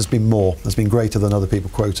the price has been greater than other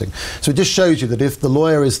people quoting. So it just shows you that if the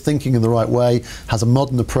lawyer is thinking in the right way, has a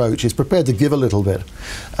modern approach, is prepared to give a little bit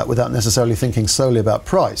without necessarily thinking solely about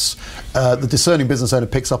price, the discerning business owner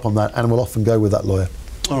picks up on that and will often go with that lawyer.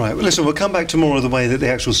 All right, well, listen, we'll come back to more of the way that the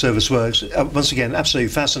actual service works. Once again,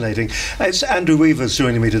 absolutely fascinating. It's Andrew Weaver's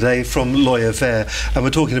joining me today from LawyerFair, and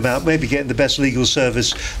we're talking about maybe getting the best legal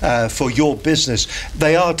service for your business.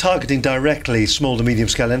 They are targeting directly small to medium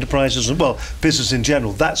scale enterprises and, well, business in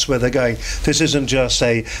general. That's where they're going. This isn't just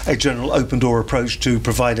a general open door approach to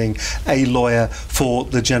providing a lawyer for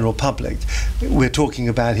the general public. We're talking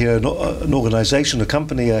about here an organisation, a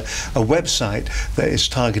company, a website that is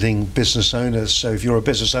targeting business owners. So if you're a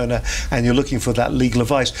business owner and you're looking for that legal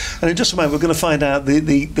advice, and in just a moment we're going to find out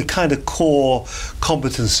the kind of core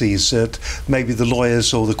competencies that maybe the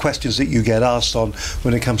lawyers or the questions that you get asked on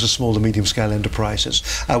when it comes to small to medium scale enterprises.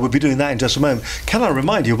 We'll be doing that in just a moment. Can I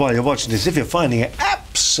remind you while you're watching this, if you're finding it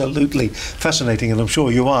absolutely fascinating, and I'm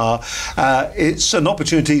sure you are, it's an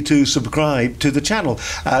opportunity to subscribe to the channel.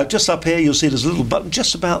 Just up here you'll see there's a little button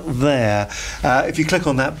just about there. If you click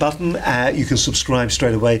on that button, you can subscribe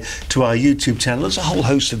straight away to our YouTube channel. There's a whole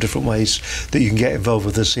host of different ways that you can get involved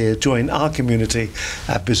with us here. Join our community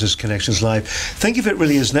at Business Connections Live. Think of it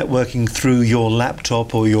really as networking through your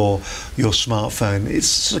laptop or your smartphone.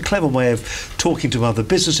 It's a clever way of talking to other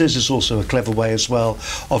businesses. It's also a clever way as well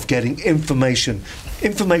of getting information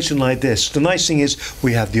like this. The nice thing is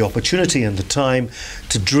we have the opportunity and the time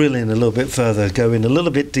to drill in a little bit further, go in a little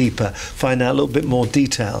bit deeper, find out a little bit more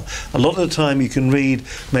detail. A lot of the time you can read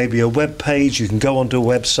maybe a web page, you can go onto a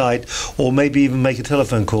website, or maybe even make a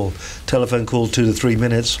telephone call. Telephone call 2 to 3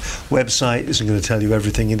 minutes. Website isn't going to tell you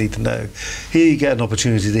everything you need to know. Here you get an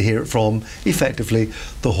opportunity to hear it from, effectively,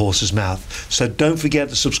 the horse's mouth. So don't forget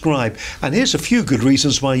to subscribe. And here's a few good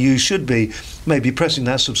reasons why you should be maybe pressing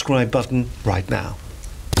that subscribe button right now.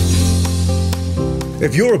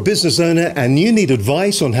 If you're a business owner and you need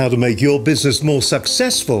advice on how to make your business more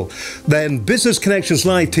successful, then Business Connections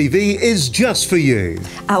Live TV is just for you.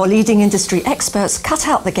 Our leading industry experts cut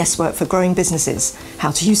out the guesswork for growing businesses. How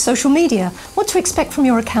to use social media, what to expect from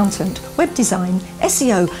your accountant, web design,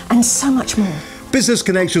 SEO, and so much more. Business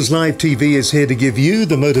Connections Live TV is here to give you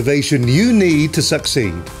the motivation you need to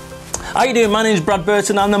succeed. How you doing? My name is Brad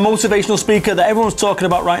Burton. I'm the motivational speaker that everyone's talking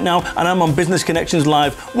about right now, and I'm on Business Connections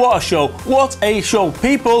Live. What a show! What a show!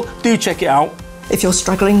 People, do check it out. If you're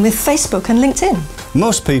struggling with Facebook and LinkedIn.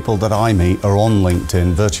 Most people that I meet are on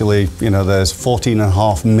LinkedIn. Virtually, there's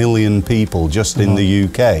 14.5 million people just in the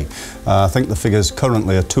UK. I think the figures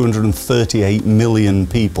currently are 238 million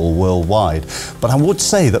people worldwide. But I would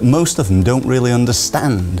say that most of them don't really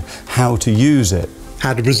understand how to use it.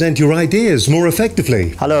 How to present your ideas more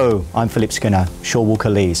effectively. Hello, I'm Philip Skinner, Shaw Walker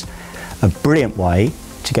Lees. A brilliant way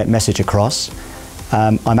to get message across.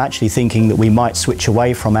 I'm actually thinking that we might switch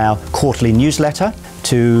away from our quarterly newsletter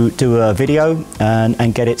to do a video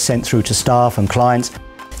and get it sent through to staff and clients.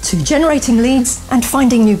 To generating leads and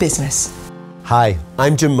finding new business. Hi,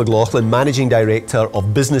 I'm Jim McLaughlin, Managing Director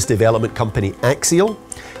of business development company Axial,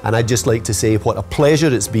 and I'd just like to say what a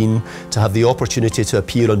pleasure it's been to have the opportunity to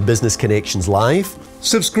appear on Business Connections Live.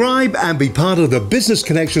 Subscribe and be part of the Business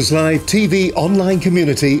Connections Live TV online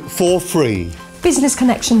community for free. Business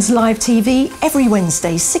Connections Live TV every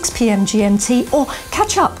Wednesday 6 p.m. GMT, or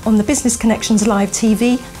catch up on the Business Connections Live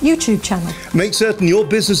TV YouTube channel. Make certain your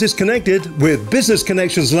business is connected with Business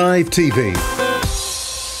Connections Live TV.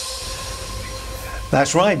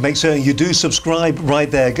 That's right, make certain you do subscribe right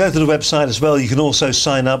there. Go to the website as well. You can also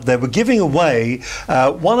sign up there. We're giving away,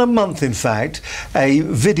 one a month in fact, a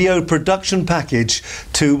video production package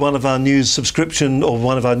to one of our new subscription or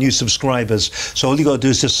one of our new subscribers. So all you got to do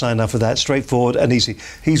is just sign up for that. Straightforward and easy.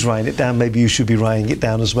 He's writing it down. Maybe you should be writing it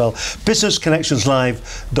down as well.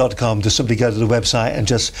 businessconnectionslive.com. Just simply go to the website and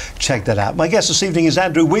just check that out. My guest this evening is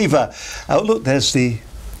Andrew Weaver. Oh, look, there's the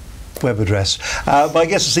web address. My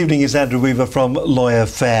guest this evening is Andrew Weaver from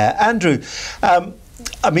LawyerFair. Andrew,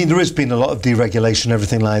 I mean, there has been a lot of deregulation,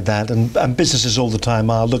 everything like that, and businesses all the time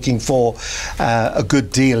are looking for a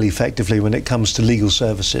good deal, effectively, when it comes to legal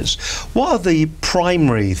services. What are the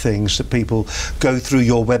primary things that people go through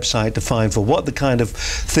your website to find for? What are the kind of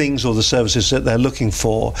things or the services that they're looking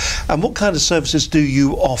for? And what kind of services do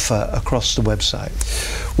you offer across the website?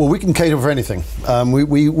 Well, we can cater for anything.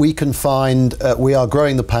 We can find, we are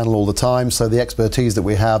growing the panel all the time, so the expertise that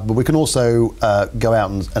we have, but we can also go out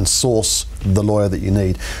and source the lawyer that you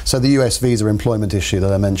need. So the US visa employment issue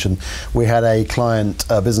that I mentioned, we had a client,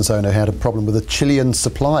 a business owner, who had a problem with a Chilean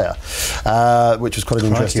supplier, which was quite an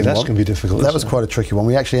interesting one. That's going to be difficult. That was quite a tricky one.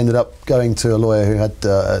 We actually ended up going to a lawyer who had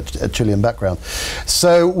a Chilean background.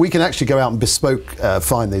 So we can actually go out and bespoke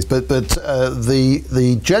find these, but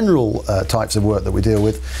the general types of work that we deal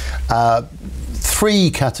with, three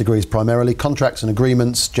categories primarily: contracts and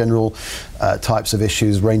agreements, general types of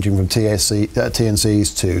issues ranging from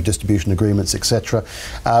T&Cs to distribution agreements, etc.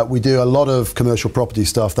 We do a lot of commercial property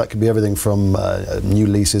stuff. That could be everything from new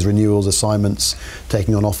leases, renewals, assignments,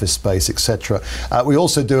 taking on office space, etc. We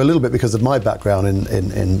also do a little bit, because of my background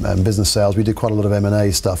in business sales, we do quite a lot of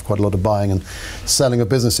M&A stuff, quite a lot of buying and selling of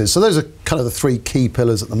businesses. So those are kind of the three key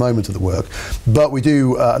pillars at the moment of the work. But we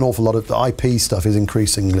do an awful lot of the IP stuff is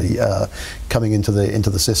increasingly coming into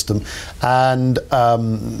the system, and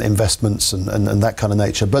investments and that kind of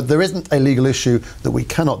nature. But there isn't a legal issue that we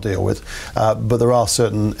cannot deal with, but there are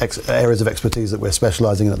certain areas of expertise that we're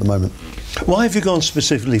specialising in at the moment. Why have you gone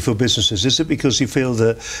specifically for businesses? Is it because you feel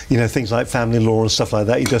that, you know, things like family law and stuff like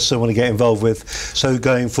that you just don't want to get involved with, so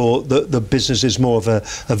going for the business is more of a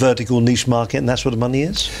vertical niche market, and that's where the money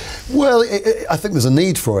is? Well, I think there's a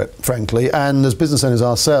need for it, frankly, and as business owners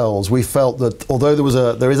ourselves, we felt that although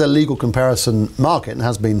there is a legal comparison market, and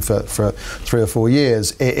has been for 3 or 4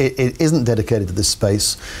 years, it isn't dedicated to this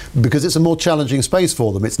space because it's a more challenging space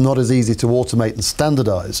for them. It's not as easy to automate and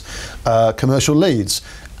standardise commercial leads.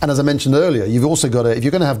 And as I mentioned earlier, you've also got to, if you're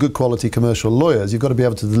going to have good quality commercial lawyers, you've got to be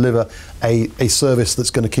able to deliver a service that's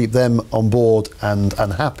going to keep them on board and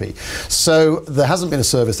happy. So there hasn't been a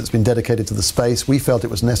service that's been dedicated to the space. We felt it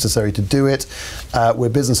was necessary to do it. We're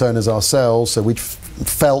business owners ourselves, so we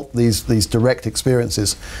felt these direct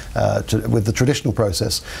experiences with the traditional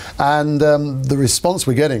process. And the response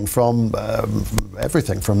we're getting from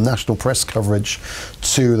everything from national press coverage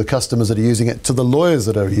to the customers that are using it to the lawyers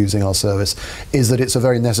that are using our service is that it's a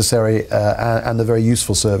very necessary and a very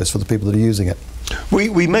useful service for the people that are using it.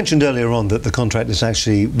 We mentioned earlier on that the contract is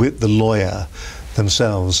actually with the lawyer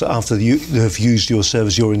themselves after you have used your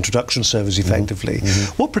service, your introduction service effectively.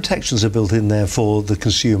 What protections are built in there for the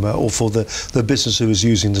consumer or for the business who is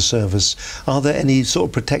using the service? Are there any sort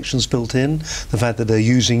of protections built in? The fact that they're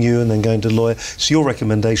using you and then going to lawyer, it's your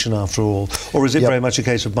recommendation after all, or is it very much a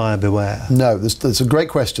case of buyer beware? No, that's a great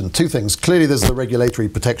question. Two things. Clearly there's the regulatory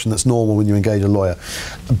protection that's normal when you engage a lawyer,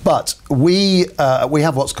 but we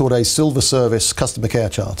have what's called a silver service customer care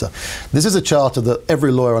charter. This is a charter that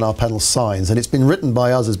every lawyer on our panel signs, and it's been written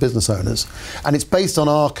by us as business owners, and it's based on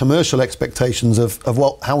our commercial expectations of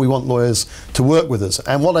how we want lawyers to work with us.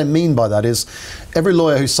 And what I mean by that is every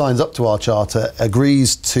lawyer who signs up to our charter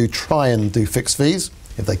agrees to try and do fixed fees.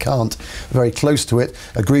 If they can't, very close to it,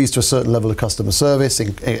 agrees to a certain level of customer service,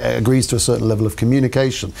 agrees to a certain level of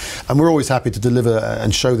communication. And we're always happy to deliver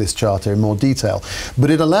and show this charter in more detail.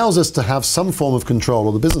 But it allows us to have some form of control,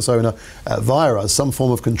 or the business owner via us, some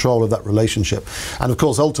form of control of that relationship. And of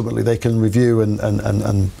course, ultimately, they can review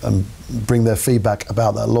and bring their feedback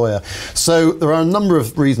about that lawyer. So there are a number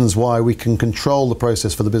of reasons why we can control the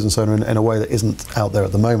process for the business owner in a way that isn't out there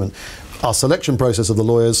at the moment. Our selection process of the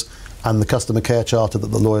lawyers, and the customer care charter that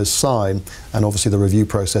the lawyers sign, and obviously the review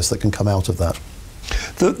process that can come out of that.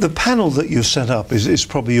 The panel that you've set up is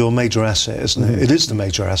probably your major asset, isn't it? It is the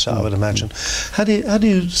major asset, I would imagine. How do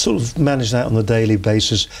you sort of manage that on a daily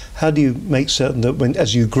basis? How do you make certain that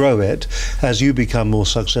as you grow it, as you become more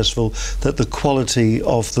successful, that the quality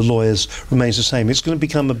of the lawyers remains the same? It's going to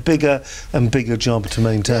become a bigger and bigger job to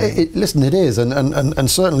maintain. Listen, it is, and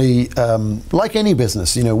certainly, like any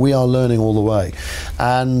business, we are learning all the way,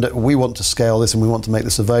 and we want to scale this and we want to make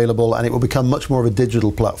this available, and it will become much more of a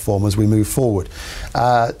digital platform as we move forward.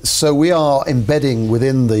 So we are embedding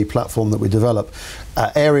within the platform that we develop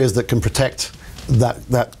areas that can protect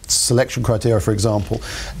that selection criteria, for example.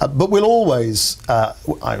 But we'll always,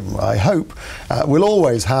 I hope, we'll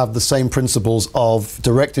always have the same principles of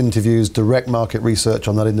direct interviews, direct market research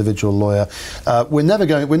on that individual lawyer. We're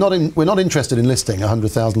not interested in listing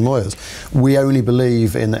 100,000 lawyers. We only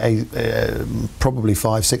believe in probably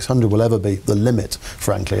 500-600 will ever be the limit,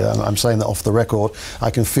 frankly. I'm saying that off the record. I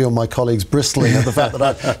can feel my colleagues bristling at the fact that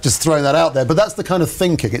I've just thrown that out there. But that's the kind of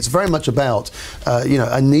thinking. It's very much about,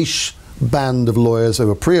 a niche band of lawyers who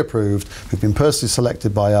are pre-approved, who've been personally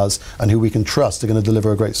selected by us, and who we can trust are going to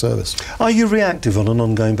deliver a great service. Are you reactive on an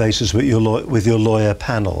ongoing basis with your lawyer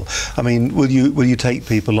panel? I mean, will you take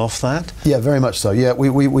people off that? Yeah, very much so. Yeah,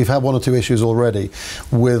 we've had one or two issues already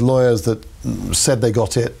with lawyers that said they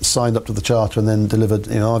got it, signed up to the charter, and then delivered,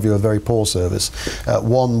 in our view, a very poor service.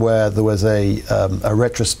 One where there was a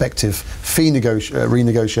retrospective fee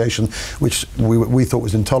renegotiation, which we thought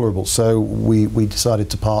was intolerable. So we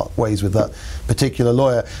decided to part ways with that particular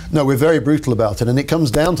lawyer. No, we're very brutal about it, and it comes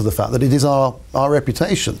down to the fact that it is our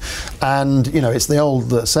reputation. And it's the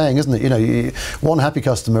old saying, isn't it? One unhappy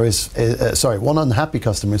customer is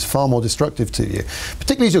far more destructive to you,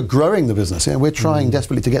 particularly as you're growing the business. We're trying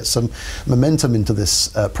desperately to get some momentum into this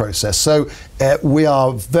process. So we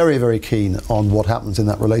are very, very keen on what happens in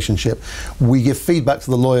that relationship. We give feedback to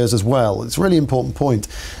the lawyers as well. It's a really important point.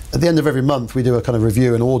 At the end of every month, we do a kind of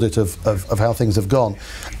review and audit of how things have gone.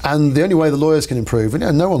 And the only way the lawyers can improve,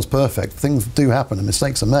 and no one's perfect, things do happen and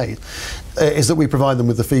mistakes are made, is that we provide them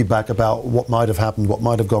with the feedback about what might have happened, what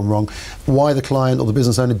might have gone wrong, why the client or the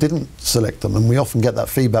business owner didn't select them. And we often get that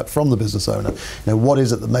feedback from the business owner. What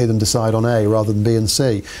is it that made them decide on A rather than B and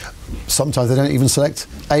C? Sometimes they don't even select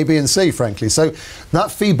A, B and C, frankly. So that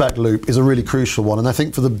feedback loop is a really crucial one. And I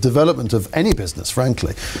think for the development of any business,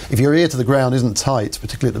 frankly, if your ear to the ground isn't tight,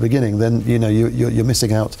 particularly at the beginning, then you're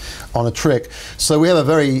missing out on a trick. So we have a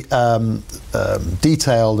very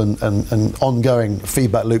detailed and ongoing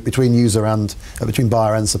feedback loop between user and between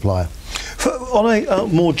buyer and supplier. On a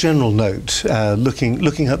more general note,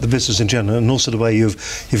 looking at the business in general, and also the way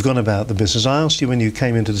you've gone about the business, I asked you when you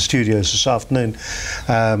came into the studios this afternoon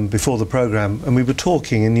before the programme, and we were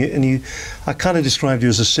talking, and I kind of described you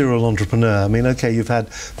as a serial entrepreneur. I mean, okay, you've had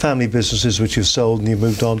family businesses which you've sold and you've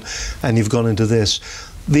moved on, and you've gone into this.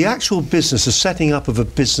 The actual business, the setting up of a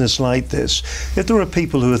business like this, if there are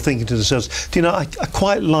people who are thinking to themselves, I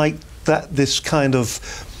quite like this kind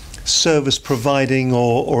of service providing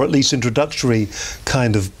or at least introductory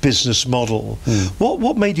kind of business model.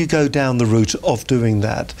 What made you go down the route of doing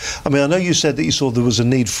that? I mean, I know you said that you saw there was a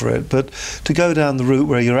need for it, but to go down the route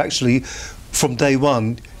where you're actually, from day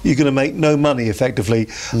one, you're going to make no money effectively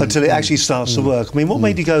until it actually starts to work. I mean, what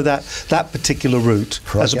made you go that particular route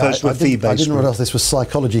as opposed to a fee-based route? I didn't realise this was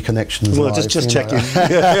Psychology Connections. Well, just checking.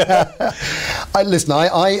 Listen,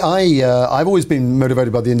 I've always been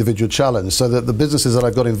motivated by the individual challenge, so that the businesses that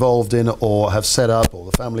I've got involved in or have set up, or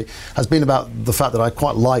the family, has been about the fact that I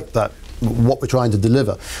quite like that, what we're trying to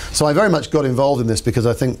deliver. So I very much got involved in this because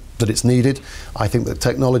I think that it's needed. I think that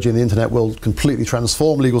technology and the internet will completely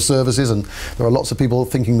transform legal services, and there are lots of people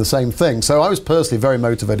thinking the same thing. So I was personally very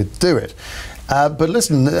motivated to do it. But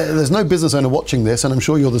listen, there's no business owner watching this, and I'm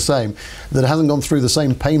sure you're the same, that hasn't gone through the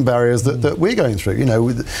same pain barriers that we're going through.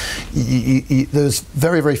 There's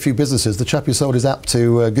very, very few businesses. The chap who sold his app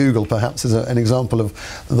to Google, perhaps, is an example of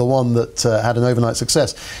the one that had an overnight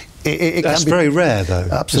success. That's very rare, though.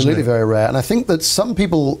 Absolutely very rare. And I think that some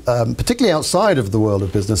people, particularly outside of the world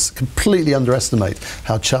of business, completely underestimate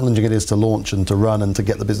how challenging it is to launch and to run and to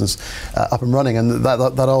get the business up and running. And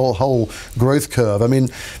that whole growth curve. I mean,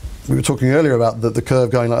 we were talking earlier about the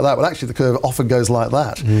curve going like that. Well, actually, the curve often goes like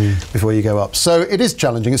that before you go up. So it is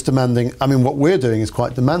challenging. It's demanding. I mean, what we're doing is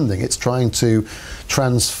quite demanding. It's trying to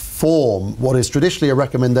transform transform what is traditionally a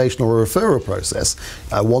recommendation or a referral process,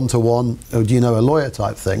 a one-to-one, oh, do you know a lawyer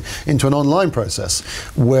type thing, into an online process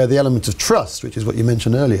where the element of trust, which is what you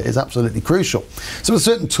mentioned earlier, is absolutely crucial. So there's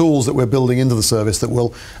certain tools that we're building into the service that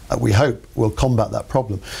will, we hope, will combat that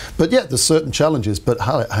problem. But yeah, there's certain challenges, but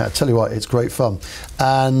I tell you what, it's great fun.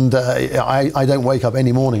 And I don't wake up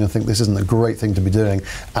any morning and think this isn't a great thing to be doing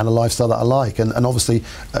and a lifestyle that I like. And obviously,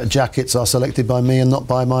 jackets are selected by me and not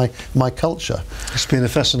by my culture. It's been a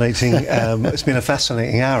fascinating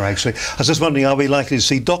hour, actually. I was just wondering, are we likely to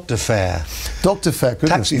see Dr. Fair? Dr. Fair,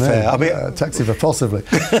 goodness Taxi me. Fair. I mean, Taxi Fair, possibly.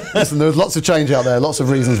 Listen, there's lots of change out there, lots of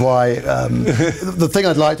reasons why. The thing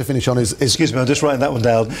I'd like to finish on is... Excuse me, I'm just writing that one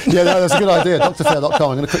down. Yeah, no, that's a good idea.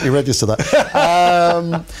 drfair.com. I'm going to quickly register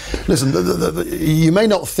that. Listen, you may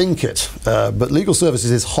not think it, but legal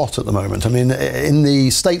services is hot at the moment. I mean, in the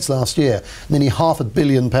States last year, nearly £500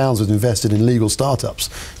 million was invested in legal startups,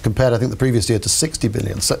 compared, I think, the previous year to 60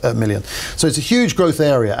 million. So it's a huge growth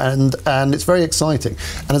area, and it's very exciting.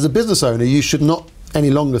 And as a business owner, you should not any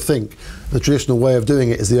longer think the traditional way of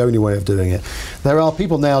doing it is the only way of doing it. There are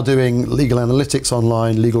people now doing legal analytics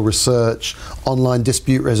online, legal research, online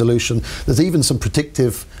dispute resolution. There's even some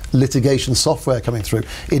predictive litigation software coming through.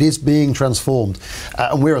 It is being transformed,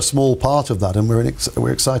 and we're a small part of that, and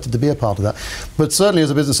we're excited to be a part of that. But certainly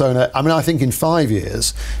as a business owner, I mean, I think in 5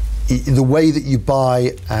 years, the way that you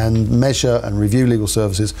buy and measure and review legal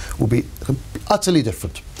services will be utterly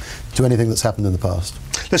different to anything that's happened in the past.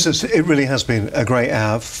 Listen, it really has been a great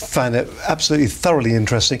hour. Found it absolutely thoroughly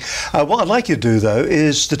interesting. What I'd like you to do, though,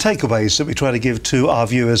 is the takeaways that we try to give to our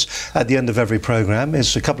viewers at the end of every programme.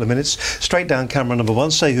 It's a couple of minutes, straight down camera number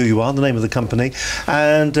one, say who you are, the name of the company,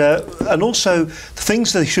 and also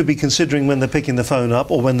things they should be considering when they're picking the phone up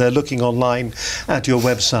or when they're looking online at your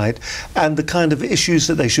website, and the kind of issues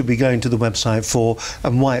that they should be going to the website for,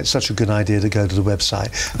 and why it's such a good idea to go to the website.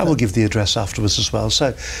 And we'll give the address afterwards as well.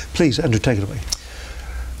 So please, Andrew, take it away.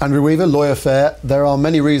 Andrew Weaver, LawyerFair. There are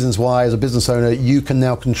many reasons why, as a business owner, you can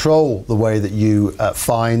now control the way that you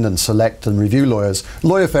find and select and review lawyers.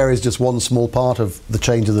 LawyerFair is just one small part of the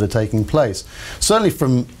changes that are taking place. Certainly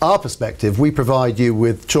from our perspective, we provide you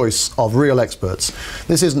with choice of real experts.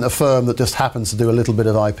 This isn't a firm that just happens to do a little bit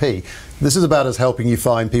of IP. This is about us helping you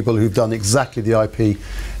find people who've done exactly the IP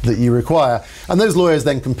that you require. And those lawyers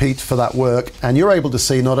then compete for that work, and you're able to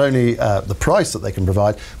see not only the price that they can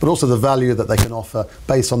provide, but also the value that they can offer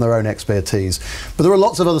based on their own expertise. But there are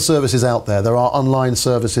lots of other services out there. There are online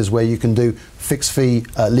services where you can do fixed fee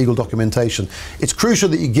legal documentation. It's crucial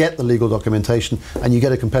that you get the legal documentation and you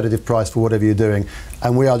get a competitive price for whatever you're doing.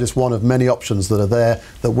 And we are just one of many options that are there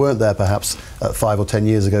that weren't there perhaps 5 or 10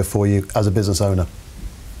 years ago for you as a business owner.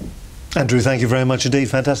 Andrew, thank you very much indeed.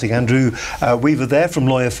 Fantastic. Andrew Weaver there from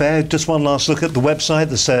LawyerFair. Just one last look at the website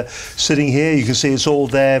that's sitting here. You can see it's all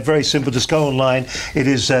there. Very simple. Just go online. It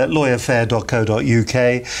is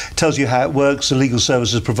lawyerfair.co.uk. Tells you how it works, the legal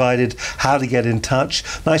services provided, how to get in touch.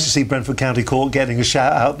 Nice to see Brentford County Court getting a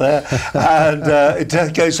shout out there. And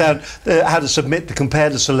it goes down how to submit, to compare,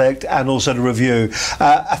 to select, and also to review.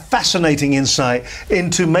 A fascinating insight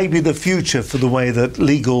into maybe the future for the way that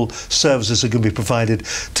legal services are going to be provided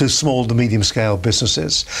to small to medium scale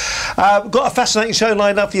businesses. We've got a fascinating show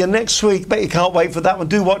lined up for you next week. Bet you can't wait for that one.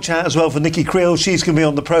 Do watch out as well for Nikki Creel. She's going to be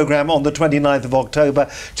on the programme on the 29th of October.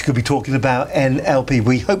 She's going to be talking about NLP.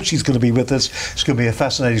 We hope she's going to be with us. It's going to be a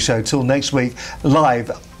fascinating show. Till next week, live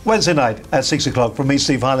Wednesday night at 6 o'clock from me,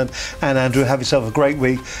 Steve Highland, and Andrew. Have yourself a great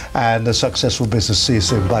week and a successful business. See you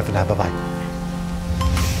soon. Bye for now. Bye-bye.